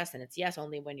until it's yes, and it's yes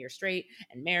only when you're straight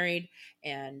and married,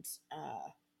 and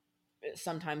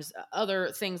sometimes other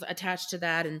things attached to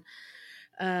that,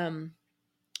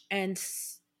 and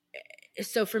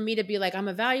so for me to be like, I'm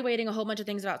evaluating a whole bunch of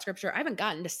things about scripture. I haven't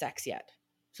gotten to sex yet.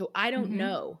 So I don't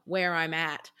know where I'm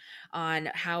at on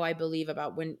how I believe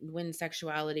about when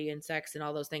sexuality and sex and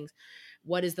all those things.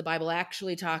 What is the Bible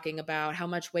actually talking about? How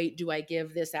much weight do I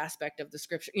give this aspect of the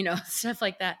scripture? Stuff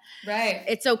like that. Right.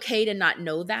 It's okay to not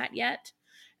know that yet.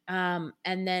 And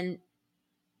then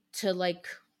to like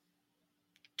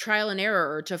trial and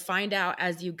error, or to find out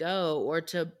as you go, or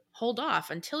to hold off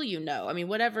until you know. I mean,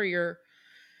 whatever your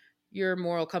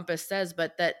moral compass says,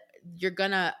 but that you're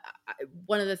gonna,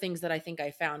 one of the things that I think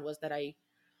I found was that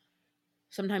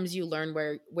sometimes you learn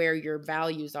where your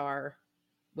values are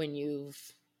when you've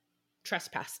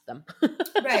trespassed them.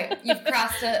 Right. You've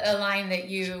crossed a line that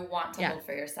you want to hold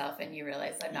for yourself, and you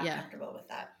realize I'm not comfortable with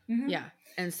that. Yeah.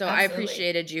 And so Absolutely. I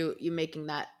appreciated you making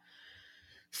that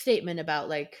statement about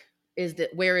like,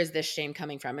 where is this shame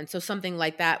coming from? And so something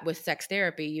like that with sex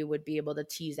therapy, you would be able to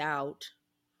tease out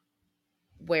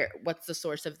what's the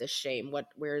source of this shame?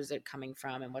 Where is it coming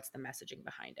from? And what's the messaging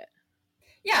behind it?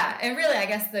 Yeah. And really, I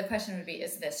guess the question would be,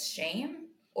 is this shame,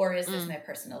 or is this my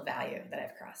personal value that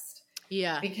I've crossed?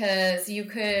 Yeah. Because you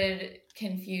could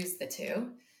confuse the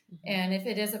two. And if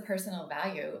it is a personal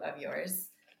value of yours,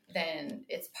 then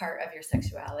it's part of your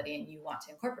sexuality and you want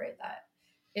to incorporate that.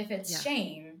 If it's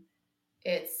shame,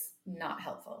 it's not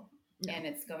helpful. No. And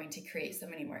it's going to create so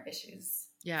many more issues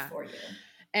for you.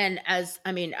 And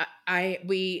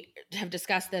we have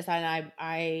discussed this, and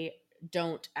I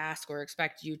don't ask or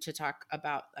expect you to talk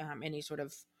about any sort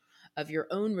of your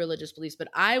own religious beliefs, but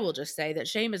I will just say that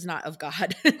shame is not of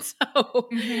God. So,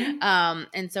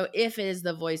 and so if it is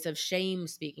the voice of shame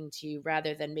speaking to you,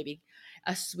 rather than maybe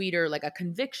a sweeter, like a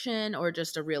conviction, or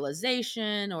just a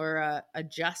realization, or a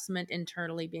adjustment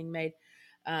internally being made,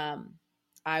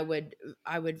 I would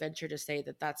venture to say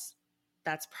that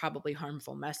that's probably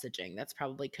harmful messaging. That's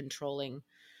probably controlling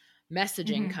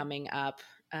messaging coming up,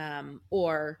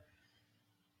 or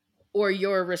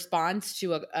your response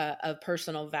to a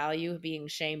personal value being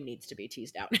shame needs to be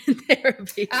teased out in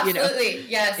therapy. Absolutely.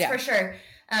 Yes, for sure.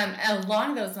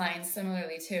 Along those lines,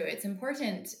 similarly too, it's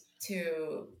important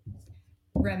to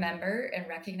remember and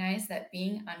recognize that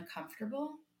being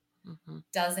uncomfortable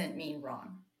doesn't mean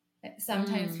wrong.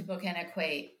 Sometimes people can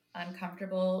equate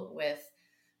uncomfortable with,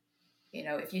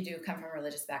 if you do come from a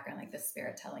religious background, like the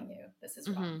spirit telling you this is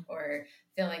wrong, or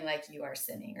feeling like you are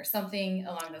sinning, or something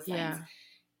along those lines.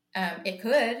 It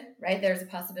could, right? There's a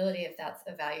possibility, if that's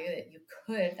a value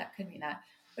that could mean that,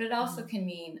 but it also can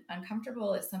mean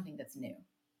uncomfortable is something that's new.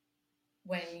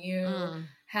 When you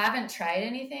haven't tried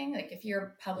anything, like if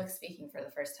you're public speaking for the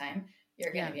first time,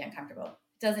 you're going to be uncomfortable.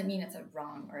 It doesn't mean it's a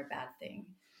wrong or a bad thing.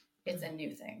 It's a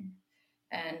new thing.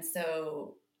 And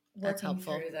so working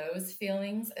through those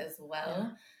feelings as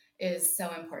well is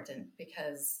so important,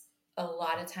 because a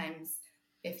lot of times,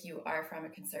 if you are from a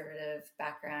conservative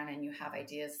background and you have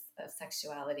ideas of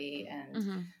sexuality,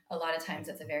 and a lot of times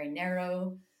it's a very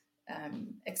narrow,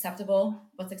 what's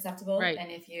acceptable. Right.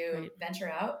 And if you venture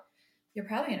out, you're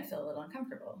probably going to feel a little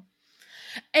uncomfortable.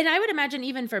 And I would imagine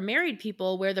even for married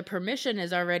people where the permission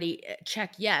is already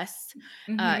check yes,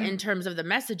 in Mm-hmm. terms of the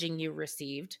messaging you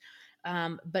received.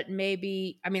 But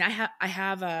maybe, I mean, I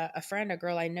have a friend, a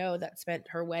girl I know that spent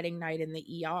her wedding night in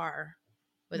the ER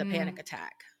with a panic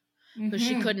attack because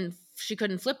Mm-hmm. she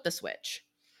couldn't flip the switch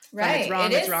from Right. It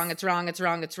is.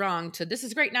 it's wrong to this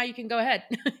is great, now you can go ahead,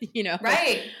 you know.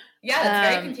 Right. Yeah, that's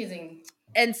very Um, confusing.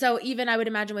 and so even I would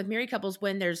imagine with married couples,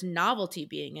 when there's novelty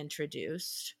being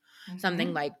introduced, something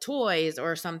Mm-hmm. like toys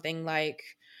or something like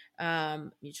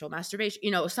mutual masturbation,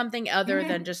 you know, something other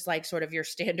than Mm-hmm. just like sort of your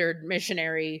standard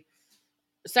missionary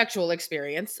sexual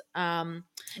experience,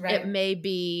 it Right. may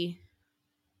be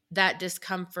that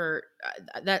discomfort,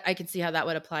 that I can see how that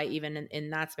would apply even in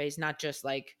that space, not just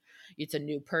like it's a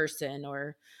new person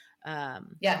or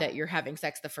Yeah. that you're having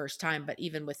sex the first time, but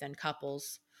even within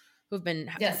couples who've been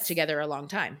Yes. together a long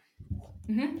time.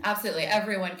 Mm-hmm. Absolutely.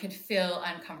 Everyone could feel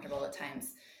uncomfortable at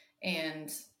times.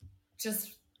 And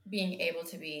just being able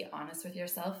to be honest with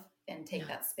yourself and take Yeah.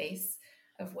 that space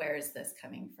of where is this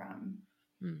coming from?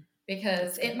 Hmm.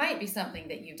 Because That's it good. might be something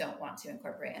that you don't want to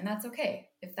incorporate. And that's okay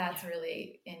if that's Yeah.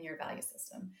 really in your value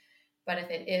system. But if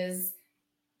it is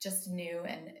just new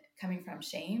and coming from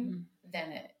shame, Mhm.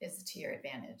 then it is to your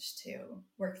advantage to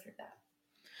work through that.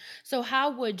 So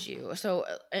how would you? So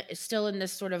still in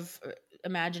this sort of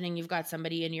imagining you've got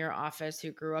somebody in your office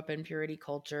who grew up in purity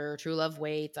culture, true love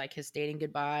waits, like his dating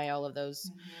goodbye, all of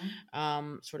those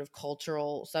Mm-hmm. sort of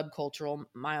cultural, subcultural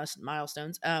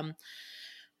milestones.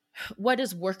 What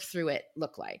does work through it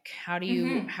look like?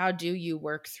 Mm-hmm. How do you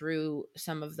work through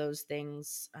some of those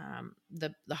things?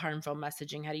 The harmful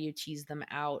messaging. How do you tease them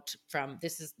out from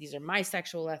these are my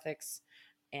sexual ethics,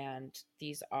 and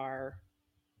these are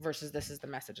versus this is the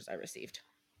messages I received.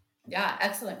 Yeah,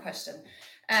 excellent question.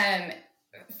 Um,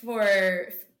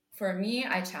 for me,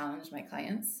 I challenge my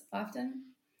clients often,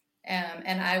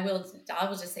 and I will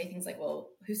just say things like, "Well,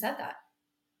 who said that?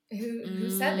 Who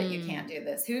said that you Mm, can't do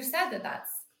this? Who said that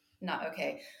that's not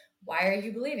okay? Why are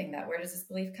you believing that? Where does this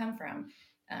belief come from?"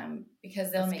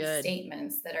 Because they'll that's make good.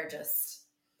 statements that are just,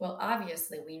 well,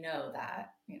 obviously we know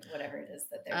that, whatever it is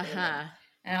that they're believing, Uh-huh.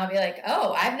 and I'll be like,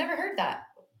 "Oh, I've never heard that.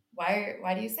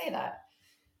 Why do you say that?"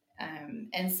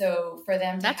 And so for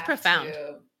them to That's have profound.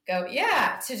 to go,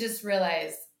 yeah, to just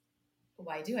realize,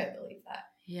 why do I believe that?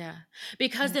 Yeah.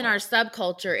 Because in our Important.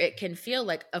 subculture, it can feel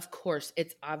like, of course,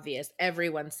 it's obvious.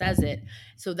 Everyone says it.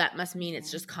 So that must mean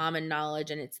it's just Mm-hmm. common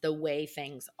knowledge and it's the way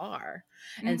things are.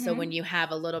 And so when Mm-hmm. you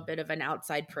have a little bit of an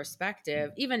outside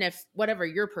perspective, even if whatever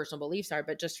your personal beliefs are,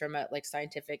 but just from a like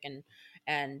scientific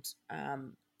and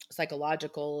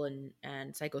psychological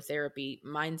and psychotherapy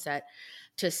mindset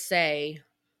to say,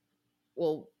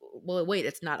 well, wait,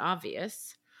 it's not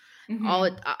obvious. All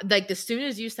it Mm-hmm. like as soon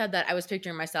as you said that, I was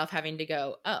picturing myself having to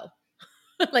go, oh,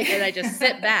 like, and I just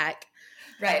sit back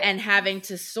Right. and having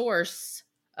to source,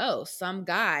 oh, some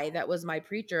guy that was my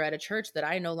preacher at a church that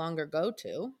I no longer go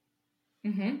to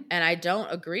Mm-hmm. and I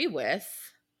don't agree with.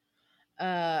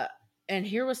 Uh, and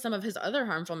here was some of his other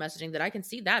harmful messaging that I can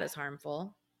see that as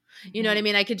harmful. You know what I Mm-hmm.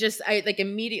 mean? I like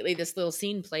immediately this little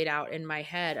scene played out in my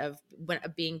head of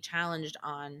being challenged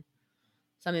on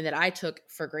something that I took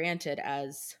for granted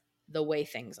as the way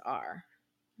things are.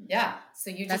 Yeah. So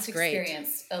you That's just great.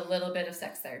 experienced a little bit of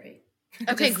sex therapy.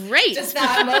 Okay, Just great.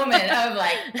 that moment of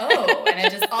like, oh, and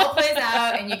it just all plays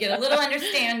out and you get a little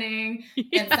understanding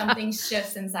and Yeah. something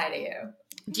shifts inside of you.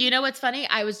 Do you know what's funny?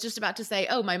 I was just about to say,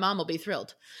 oh, my mom will be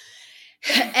thrilled.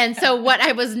 And so, what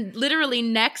I was literally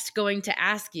next going to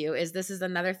ask you is this is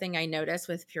another thing I notice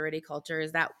with purity culture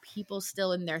is that people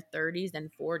still in their 30s and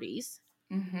 40s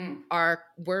Mm-hmm. are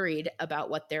worried about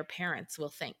what their parents will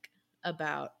think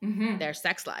about Mm-hmm. their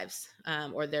sex lives,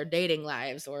 or their dating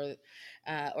lives or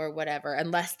whatever,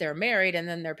 unless they're married and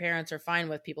then their parents are fine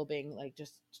with people being like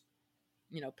just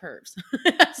pervs.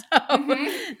 So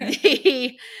Mm-hmm.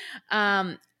 the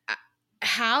um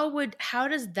how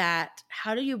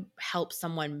do you help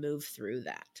someone move through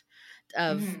that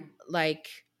of Mm-hmm. like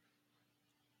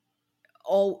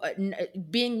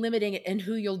being limiting in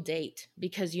who you'll date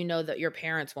because you know that your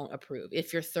parents won't approve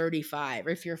if you're 35 or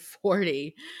if you're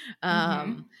 40, Mm-hmm.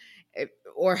 um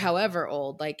or however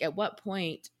old, like at what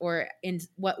point or in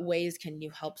what ways can you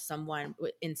help someone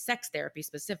in sex therapy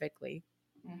specifically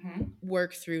Mm-hmm.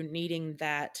 work through needing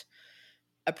that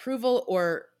approval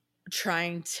or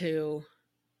trying to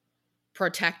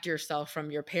protect yourself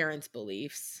from your parents'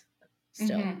 beliefs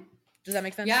still. Mm-hmm. Does that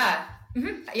make sense? Yeah.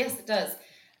 Mm-hmm. Yes, it does.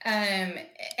 Um,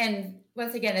 and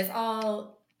once again, it's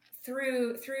all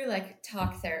through like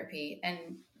talk therapy,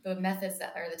 and the methods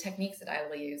or the techniques that I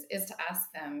will use is to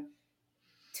ask them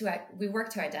we work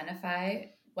to identify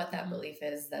what that belief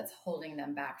is that's holding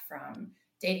them back from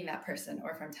dating that person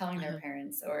or from telling their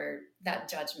parents, or that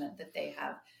judgment that they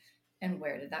have. And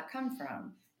where did that come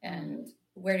from? And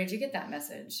where did you get that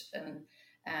message?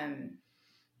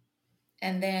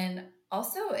 And then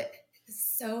also it's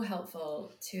so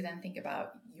helpful to then think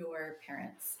about your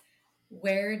parents.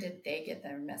 Where did they get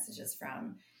their messages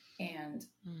from? And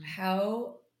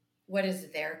what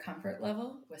is their comfort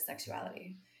level with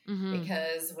sexuality?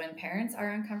 Because when parents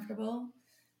are uncomfortable,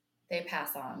 they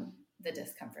pass on the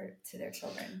discomfort to their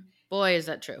children. Boy, is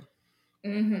that true.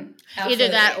 Either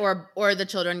that or the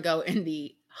children go in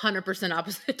the 100%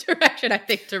 opposite direction, I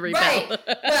think, to rebel. Right.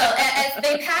 Well, and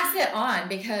they pass it on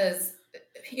because,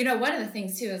 one of the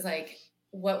things too is like,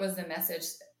 what was the message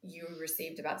you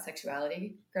received about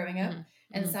sexuality growing up?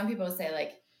 And some people say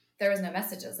like, there was no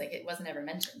messages, like it wasn't ever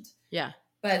mentioned. Yeah.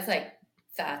 But it's like,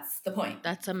 that's the point.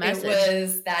 That's a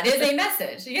message. That is a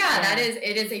message. Yeah.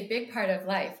 It is a big part of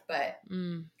life, but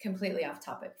completely off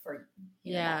topic for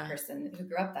that person who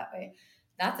grew up that way.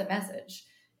 That's a message.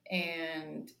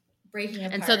 And breaking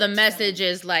apart. And so the message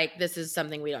is like, this is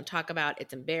something we don't talk about.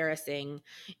 It's embarrassing.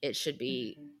 It should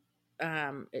be,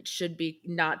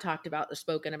 not talked about or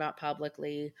spoken about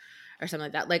publicly or something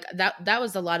like that. Like that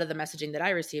was a lot of the messaging that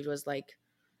I received was like,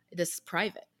 this is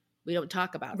private. We don't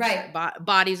talk about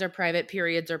bodies are private.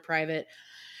 Periods are private.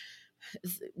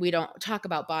 We don't talk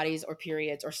about bodies or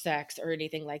periods or sex or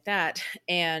anything like that.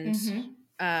 And,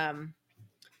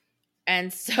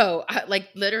 and so like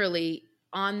literally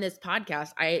on this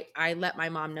podcast, I let my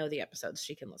mom know the episodes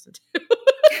she can listen to.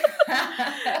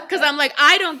 Because I'm like,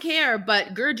 I don't care,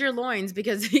 but gird your loins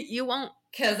because you won't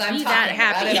be that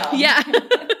happy. About it all. Yeah.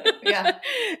 Yeah.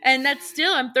 And that's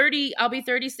still, I'm 30, I'll be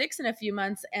 36 in a few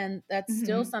months. And that's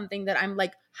still something that I'm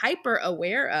like hyper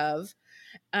aware of.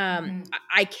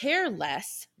 I care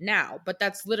less now, but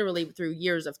that's literally through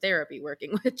years of therapy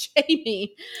working with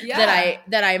Jamie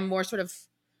that I'm more sort of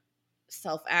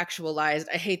self-actualized.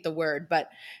 I hate the word, but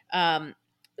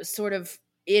sort of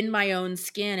in my own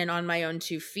skin and on my own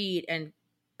 2 feet and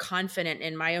confident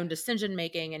in my own decision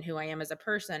making and who I am as a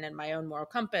person and my own moral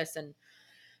compass and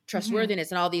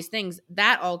trustworthiness and all these things.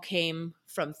 That all came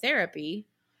from therapy.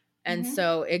 And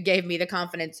so it gave me the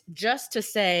confidence just to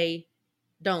say,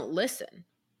 don't listen.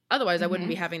 Otherwise I wouldn't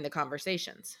be having the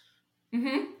conversations.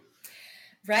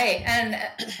 Right. And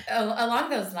along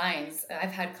those lines,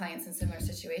 I've had clients in similar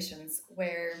situations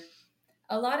where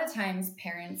a lot of times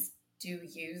parents do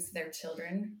use their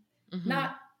children,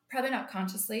 probably not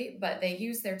consciously, but they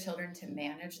use their children to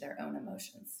manage their own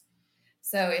emotions.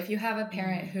 So if you have a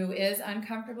parent who is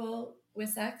uncomfortable with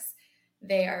sex,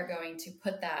 they are going to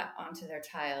put that onto their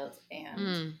child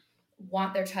and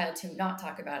want their child to not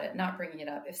talk about it, not bringing it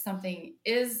up. If something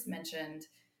is mentioned,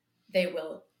 they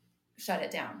will shut it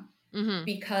down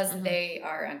because they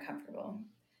are uncomfortable.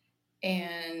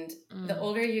 And the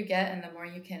older you get and the more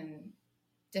you can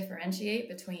differentiate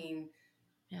between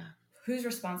whose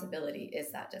responsibility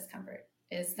is that discomfort?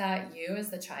 Is that you as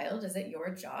the child? Is it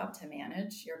your job to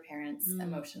manage your parents'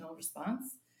 emotional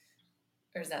response?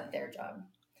 Or is that their job?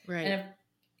 Right. And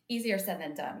easier said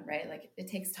than done, right? Like it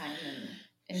takes time and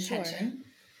intention.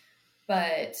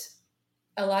 But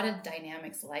a lot of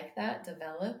dynamics like that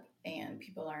develop and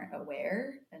people aren't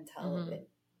aware until it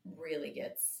really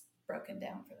gets broken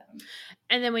down for them.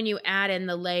 And then when you add in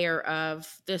the layer of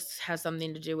this has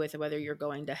something to do with whether you're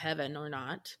going to heaven or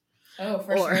not. Oh,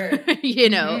 for sure.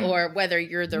 Or whether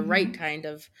you're the right kind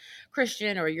of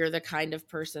Christian or you're the kind of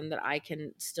person that I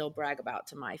can still brag about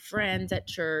to my friends at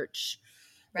church,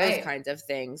 those kinds of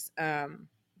things.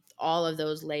 All of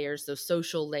those layers, those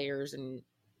social layers and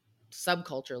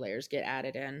subculture layers get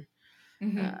added in.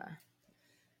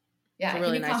 It's a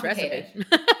really nice recipe.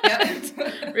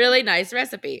 Really nice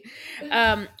recipe.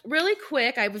 Really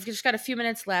quick, we've just got a few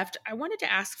minutes left. I wanted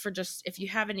to ask for just if you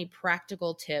have any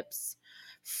practical tips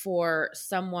for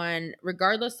someone,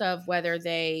 regardless of whether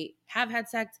they have had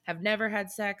sex, have never had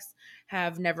sex,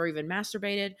 have never even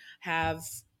masturbated,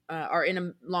 are in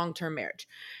a long-term marriage.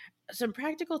 Some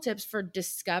practical tips for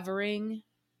discovering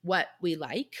what we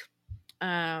like,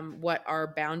 what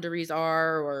our boundaries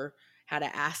are, or how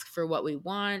to ask for what we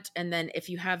want. And then if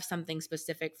you have something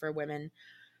specific for women,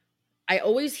 I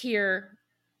always hear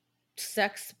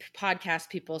sex podcast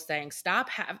people saying, stop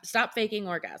faking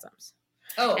orgasms.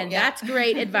 And that's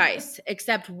great advice.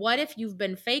 Except what if you've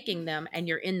been faking them and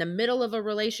you're in the middle of a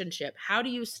relationship? How do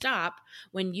you stop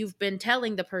when you've been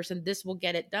telling the person this will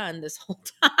get it done this whole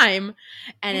time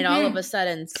and it all of a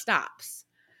sudden stops?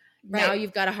 Now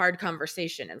you've got a hard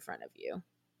conversation in front of you.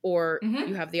 Or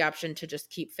you have the option to just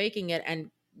keep faking it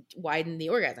and widen the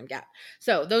orgasm gap.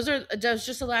 So those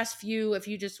just the last few. If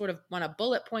you just sort of want to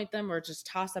bullet point them or just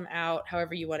toss them out,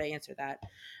 however you want to answer that,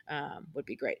 would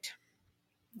be great.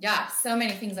 Yeah, so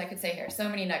many things I could say here, so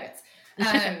many nuggets.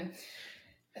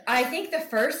 I think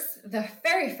the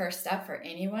very first step for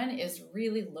anyone is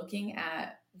really looking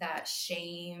at that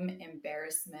shame,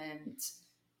 embarrassment,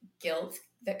 guilt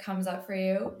that comes up for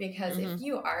you, because if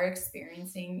you are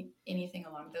experiencing anything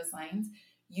along those lines,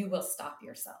 you will stop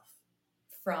yourself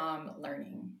from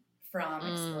learning, from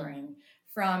exploring,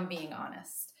 from being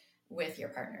honest with your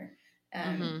partner.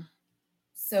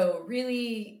 So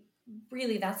really,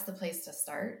 really that's the place to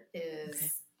start,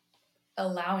 is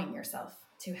allowing yourself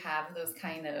to have those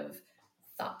kind of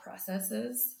thought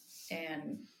processes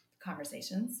and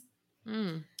conversations.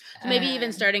 So maybe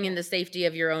even starting in the safety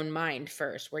of your own mind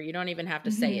first, where you don't even have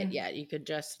to say it yet. You could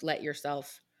just let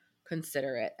yourself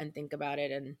consider it and think about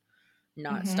it and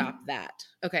not stop that.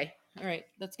 Okay. All right.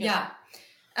 That's good. Yeah.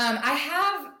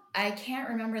 I can't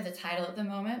remember the title at the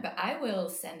moment, but I will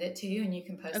send it to you and you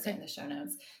can post it in the show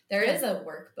notes. There is a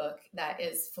workbook that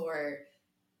is for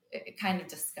kind of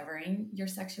discovering your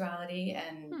sexuality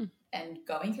and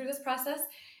going through this process.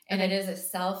 And it is a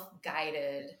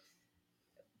self-guided,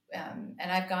 and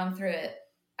I've gone through it.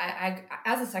 I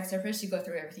as a sex therapist, you go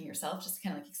through everything yourself, just to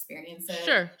kind of like experience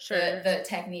it, the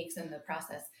techniques and the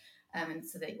process. And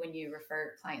so that when you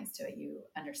refer clients to it, you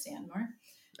understand more.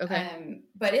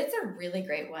 But it's a really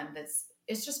great one.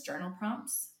 It's just journal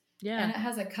prompts. And it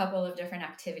has a couple of different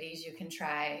activities you can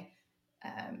try,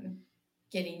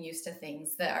 getting used to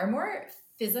things that are more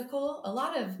physical. A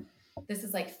lot of this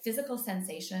is like physical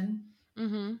sensation,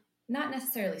 not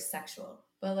necessarily sexual,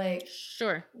 but like,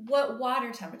 what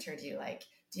water temperature do you like?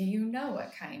 Do you know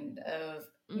what kind of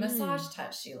massage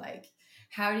touch you like?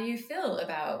 How do you feel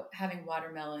about having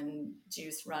watermelon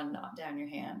juice run down your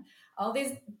hand? All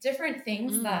these different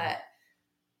things that,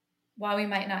 while we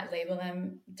might not label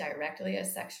them directly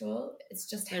as sexual, it's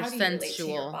just how do you relate to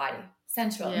your body?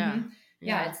 Sensual.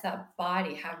 Yeah, it's that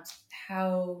body.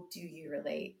 How do you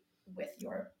relate with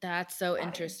your That's so body?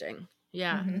 Interesting.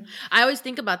 Yeah. I always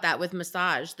think about that with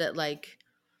massage, that like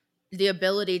the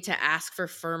ability to ask for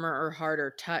firmer or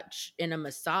harder touch in a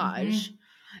massage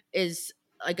is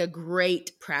like a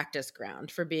great practice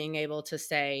ground for being able to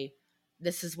say,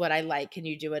 this is what I like. Can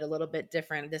you do it a little bit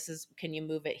different? Can you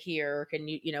move it here? Or can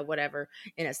you, whatever,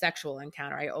 in a sexual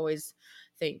encounter. I always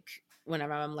think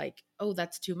whenever I'm like, oh,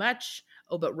 that's too much.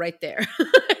 Oh, but right there.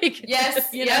 Like, yes.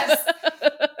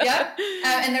 Yep.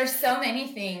 And there's so many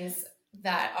things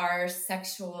that are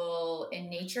sexual in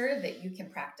nature that you can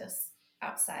practice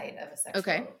outside of a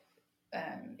sexual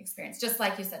experience. Just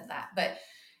like you said that, but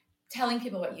telling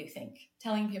people what you think,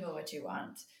 telling people what you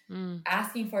want,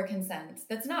 asking for consent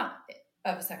that's not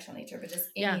of a sexual nature, but just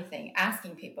anything,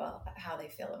 asking people how they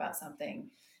feel about something,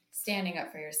 standing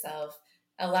up for yourself,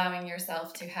 allowing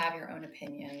yourself to have your own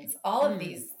opinions. All of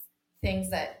these things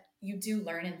that you do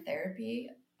learn in therapy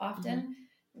often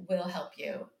will help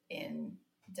you in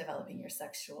developing your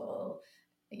sexual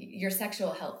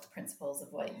health principles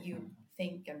of what you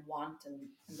think and want and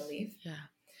believe.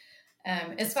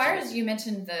 As far as you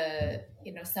mentioned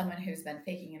someone who's been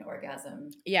faking an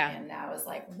orgasm and now is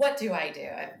like, what do I do?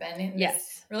 I've been in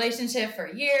this relationship for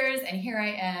years and here I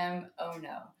am. Oh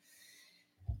no.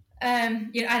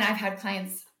 And I've had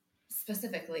clients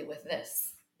specifically with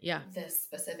this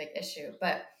specific issue,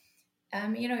 but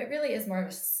it really is more of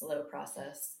a slow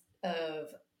process of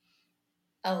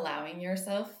allowing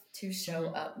yourself to show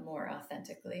up more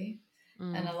authentically.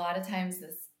 And a lot of times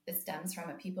it stems from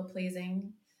a people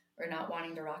pleasing or not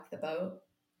wanting to rock the boat,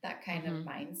 that kind of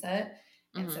mindset.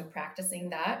 And so practicing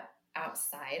that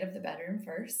outside of the bedroom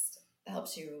first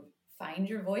helps you find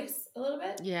your voice a little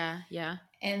bit. Yeah.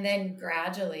 And then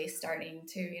gradually starting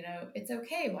to, it's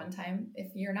okay one time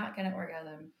if you're not going to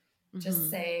orgasm, just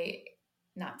say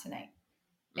not tonight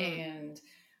and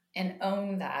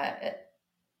own that.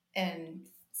 And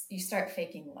you start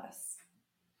faking less.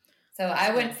 So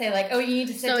I wouldn't say like, oh, you need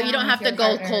to sit down. So you don't have to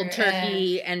go cold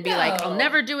turkey and be like, I'll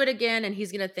never do it again. And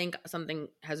he's going to think something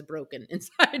has broken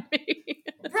inside me.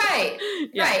 Right.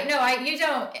 No, you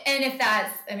don't. And if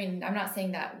I'm not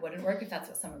saying that wouldn't work if that's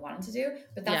what someone wanted to do,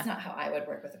 but that's not how I would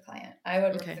work with a client. I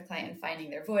would work with a client in finding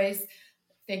their voice,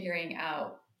 figuring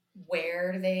out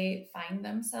where they find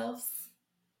themselves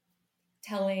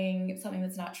telling something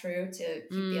that's not true to keep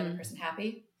the other person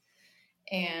happy.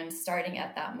 And starting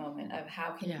at that moment of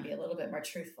how can you be a little bit more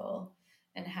truthful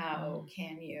and how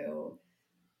can you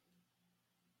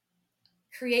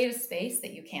create a space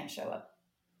that you can show up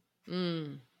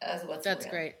as what's That's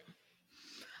real. Great.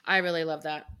 I really love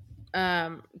that.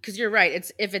 Because you're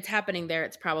right. If it's happening there,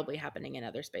 it's probably happening in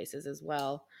other spaces as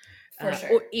well. For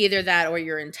sure. Or either that, or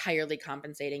you're entirely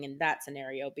compensating in that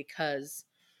scenario because,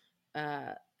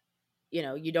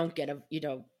 you don't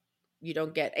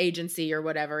get agency or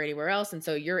whatever anywhere else, and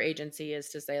so your agency is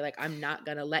to say, like, I'm not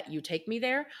gonna let you take me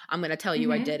there. I'm gonna tell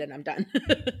you I did, and I'm done.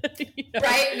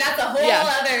 Right? That's a whole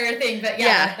other thing, but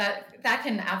that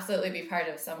can absolutely be part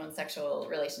of someone's sexual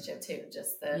relationship too.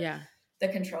 Just the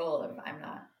control of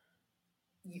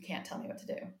you can't tell me what to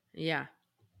do. Yeah.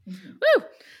 Mm-hmm. Woo!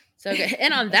 So good.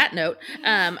 And on that note,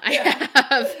 I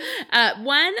have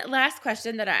one last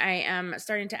question that I am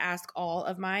starting to ask all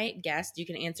of my guests. You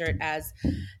can answer it as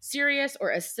serious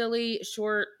or as silly,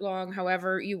 short, long,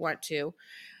 however you want to.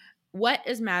 What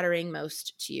is mattering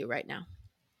most to you right now?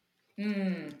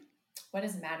 What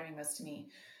is mattering most to me?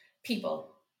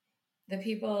 People.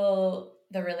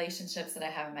 The relationships that I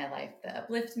have in my life that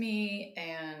uplift me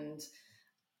and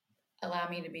allow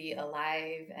me to be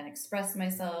alive and express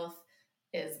myself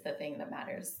is the thing that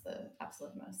matters the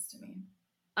absolute most to me.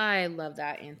 I love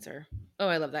that answer. Oh,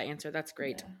 I love that answer. That's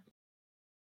great. Yeah.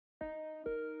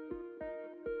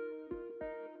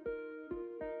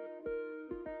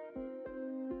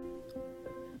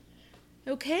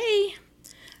 Okay.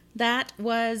 That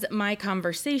was my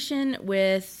conversation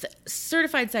with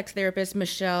certified sex therapist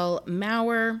Michelle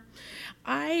Mower.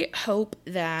 I hope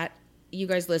that you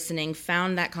guys listening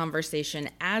found that conversation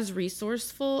as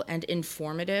resourceful and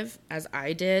informative as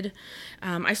I did.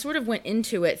 I sort of went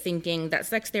into it thinking that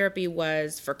sex therapy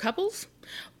was for couples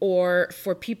or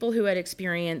for people who had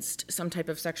experienced some type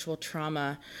of sexual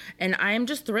trauma. And I am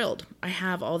just thrilled. I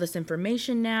have all this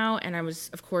information now, and I was,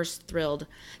 of course, thrilled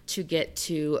to get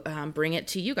to bring it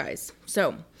to you guys.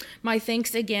 So my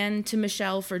thanks again to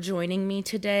Michelle for joining me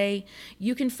today.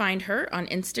 You can find her on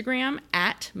Instagram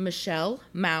at Michelle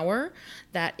Mower.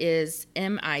 That is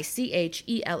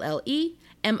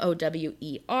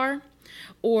MICHELLEMOWER.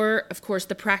 Or, of course,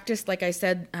 the practice, like I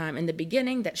said in the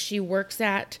beginning, that she works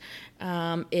at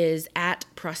is at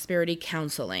Prosperity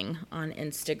Counseling on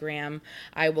Instagram.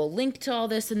 I will link to all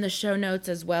this in the show notes,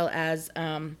 as well as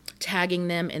tagging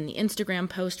them in the Instagram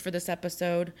post for this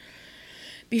episode.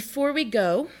 Before we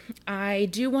go, I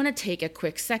do want to take a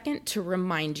quick second to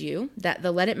remind you that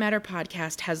the Let It Matter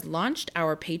podcast has launched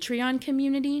our Patreon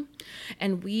community,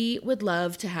 and we would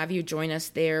love to have you join us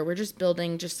there. We're just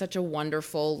building just such a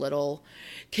wonderful little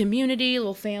community,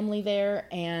 little family there,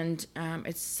 and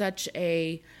it's such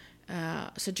a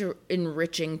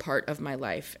enriching part of my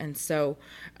life. And so,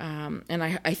 and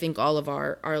I think all of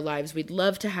our lives, we'd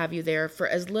love to have you there for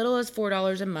as little as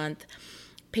 $4 a month.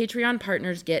 Patreon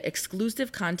partners get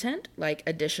exclusive content like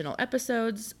additional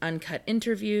episodes, uncut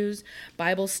interviews,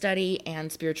 Bible study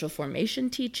and spiritual formation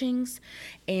teachings,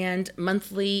 and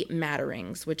monthly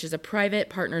matterings, which is a private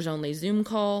partners-only Zoom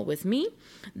call with me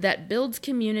that builds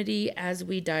community as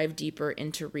we dive deeper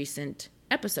into recent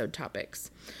episode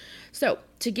topics. So,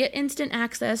 to get instant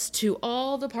access to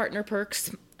all the partner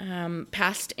perks,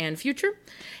 past and future,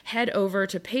 head over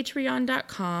to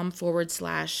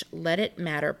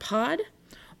patreon.com/letitmatterpod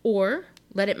or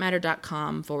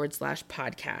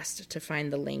letitmatter.com/podcast to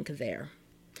find the link there.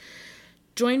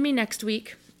 Join me next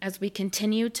week as we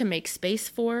continue to make space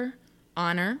for,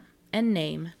 honor, and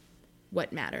name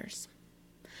what matters.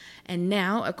 And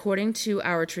now, according to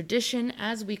our tradition,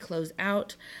 as we close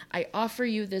out, I offer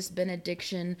you this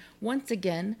benediction once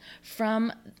again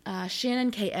from Shannon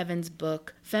K. Evans'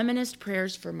 book, Feminist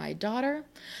Prayers for My Daughter.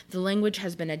 The language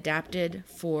has been adapted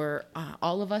for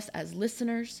all of us as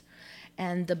listeners,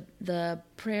 and the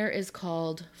prayer is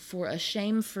called For a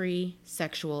Shame-Free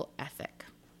Sexual Ethic.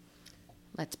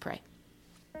 Let's pray.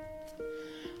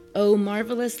 O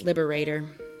marvelous liberator,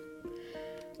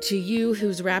 to you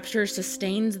whose rapture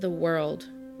sustains the world,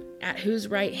 at whose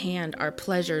right hand are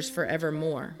pleasures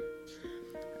forevermore,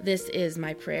 this is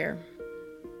my prayer.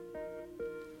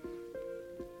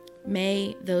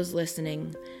 May those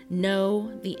listening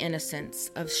know the innocence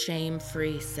of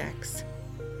shame-free sex.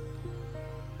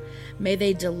 May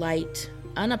they delight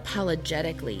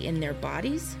unapologetically in their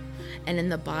bodies and in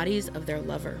the bodies of their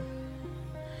lover.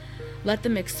 Let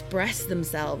them express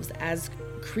themselves as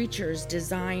creatures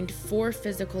designed for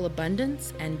physical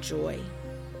abundance and joy.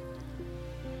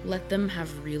 Let them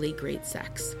have really great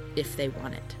sex if they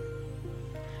want it.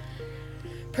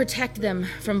 Protect them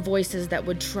from voices that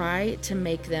would try to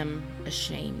make them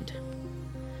ashamed.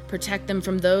 Protect them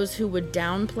from those who would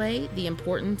downplay the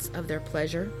importance of their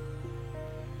pleasure.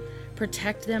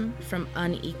 Protect them from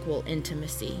unequal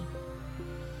intimacy.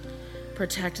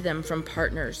 Protect them from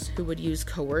partners who would use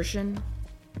coercion.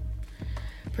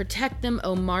 Protect them,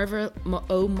 O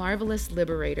marvelous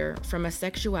liberator, from a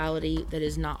sexuality that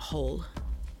is not whole.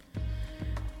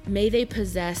 May they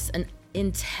possess an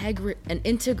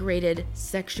integrated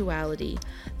sexuality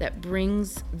that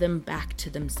brings them back to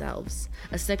themselves,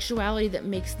 a sexuality that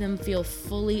makes them feel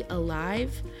fully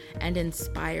alive and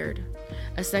inspired,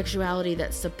 a sexuality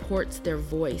that supports their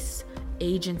voice,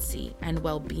 agency, and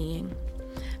well-being.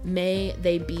 May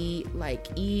they be like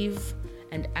Eve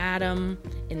and Adam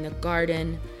in the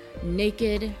garden,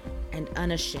 naked and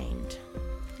unashamed.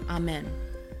 Amen.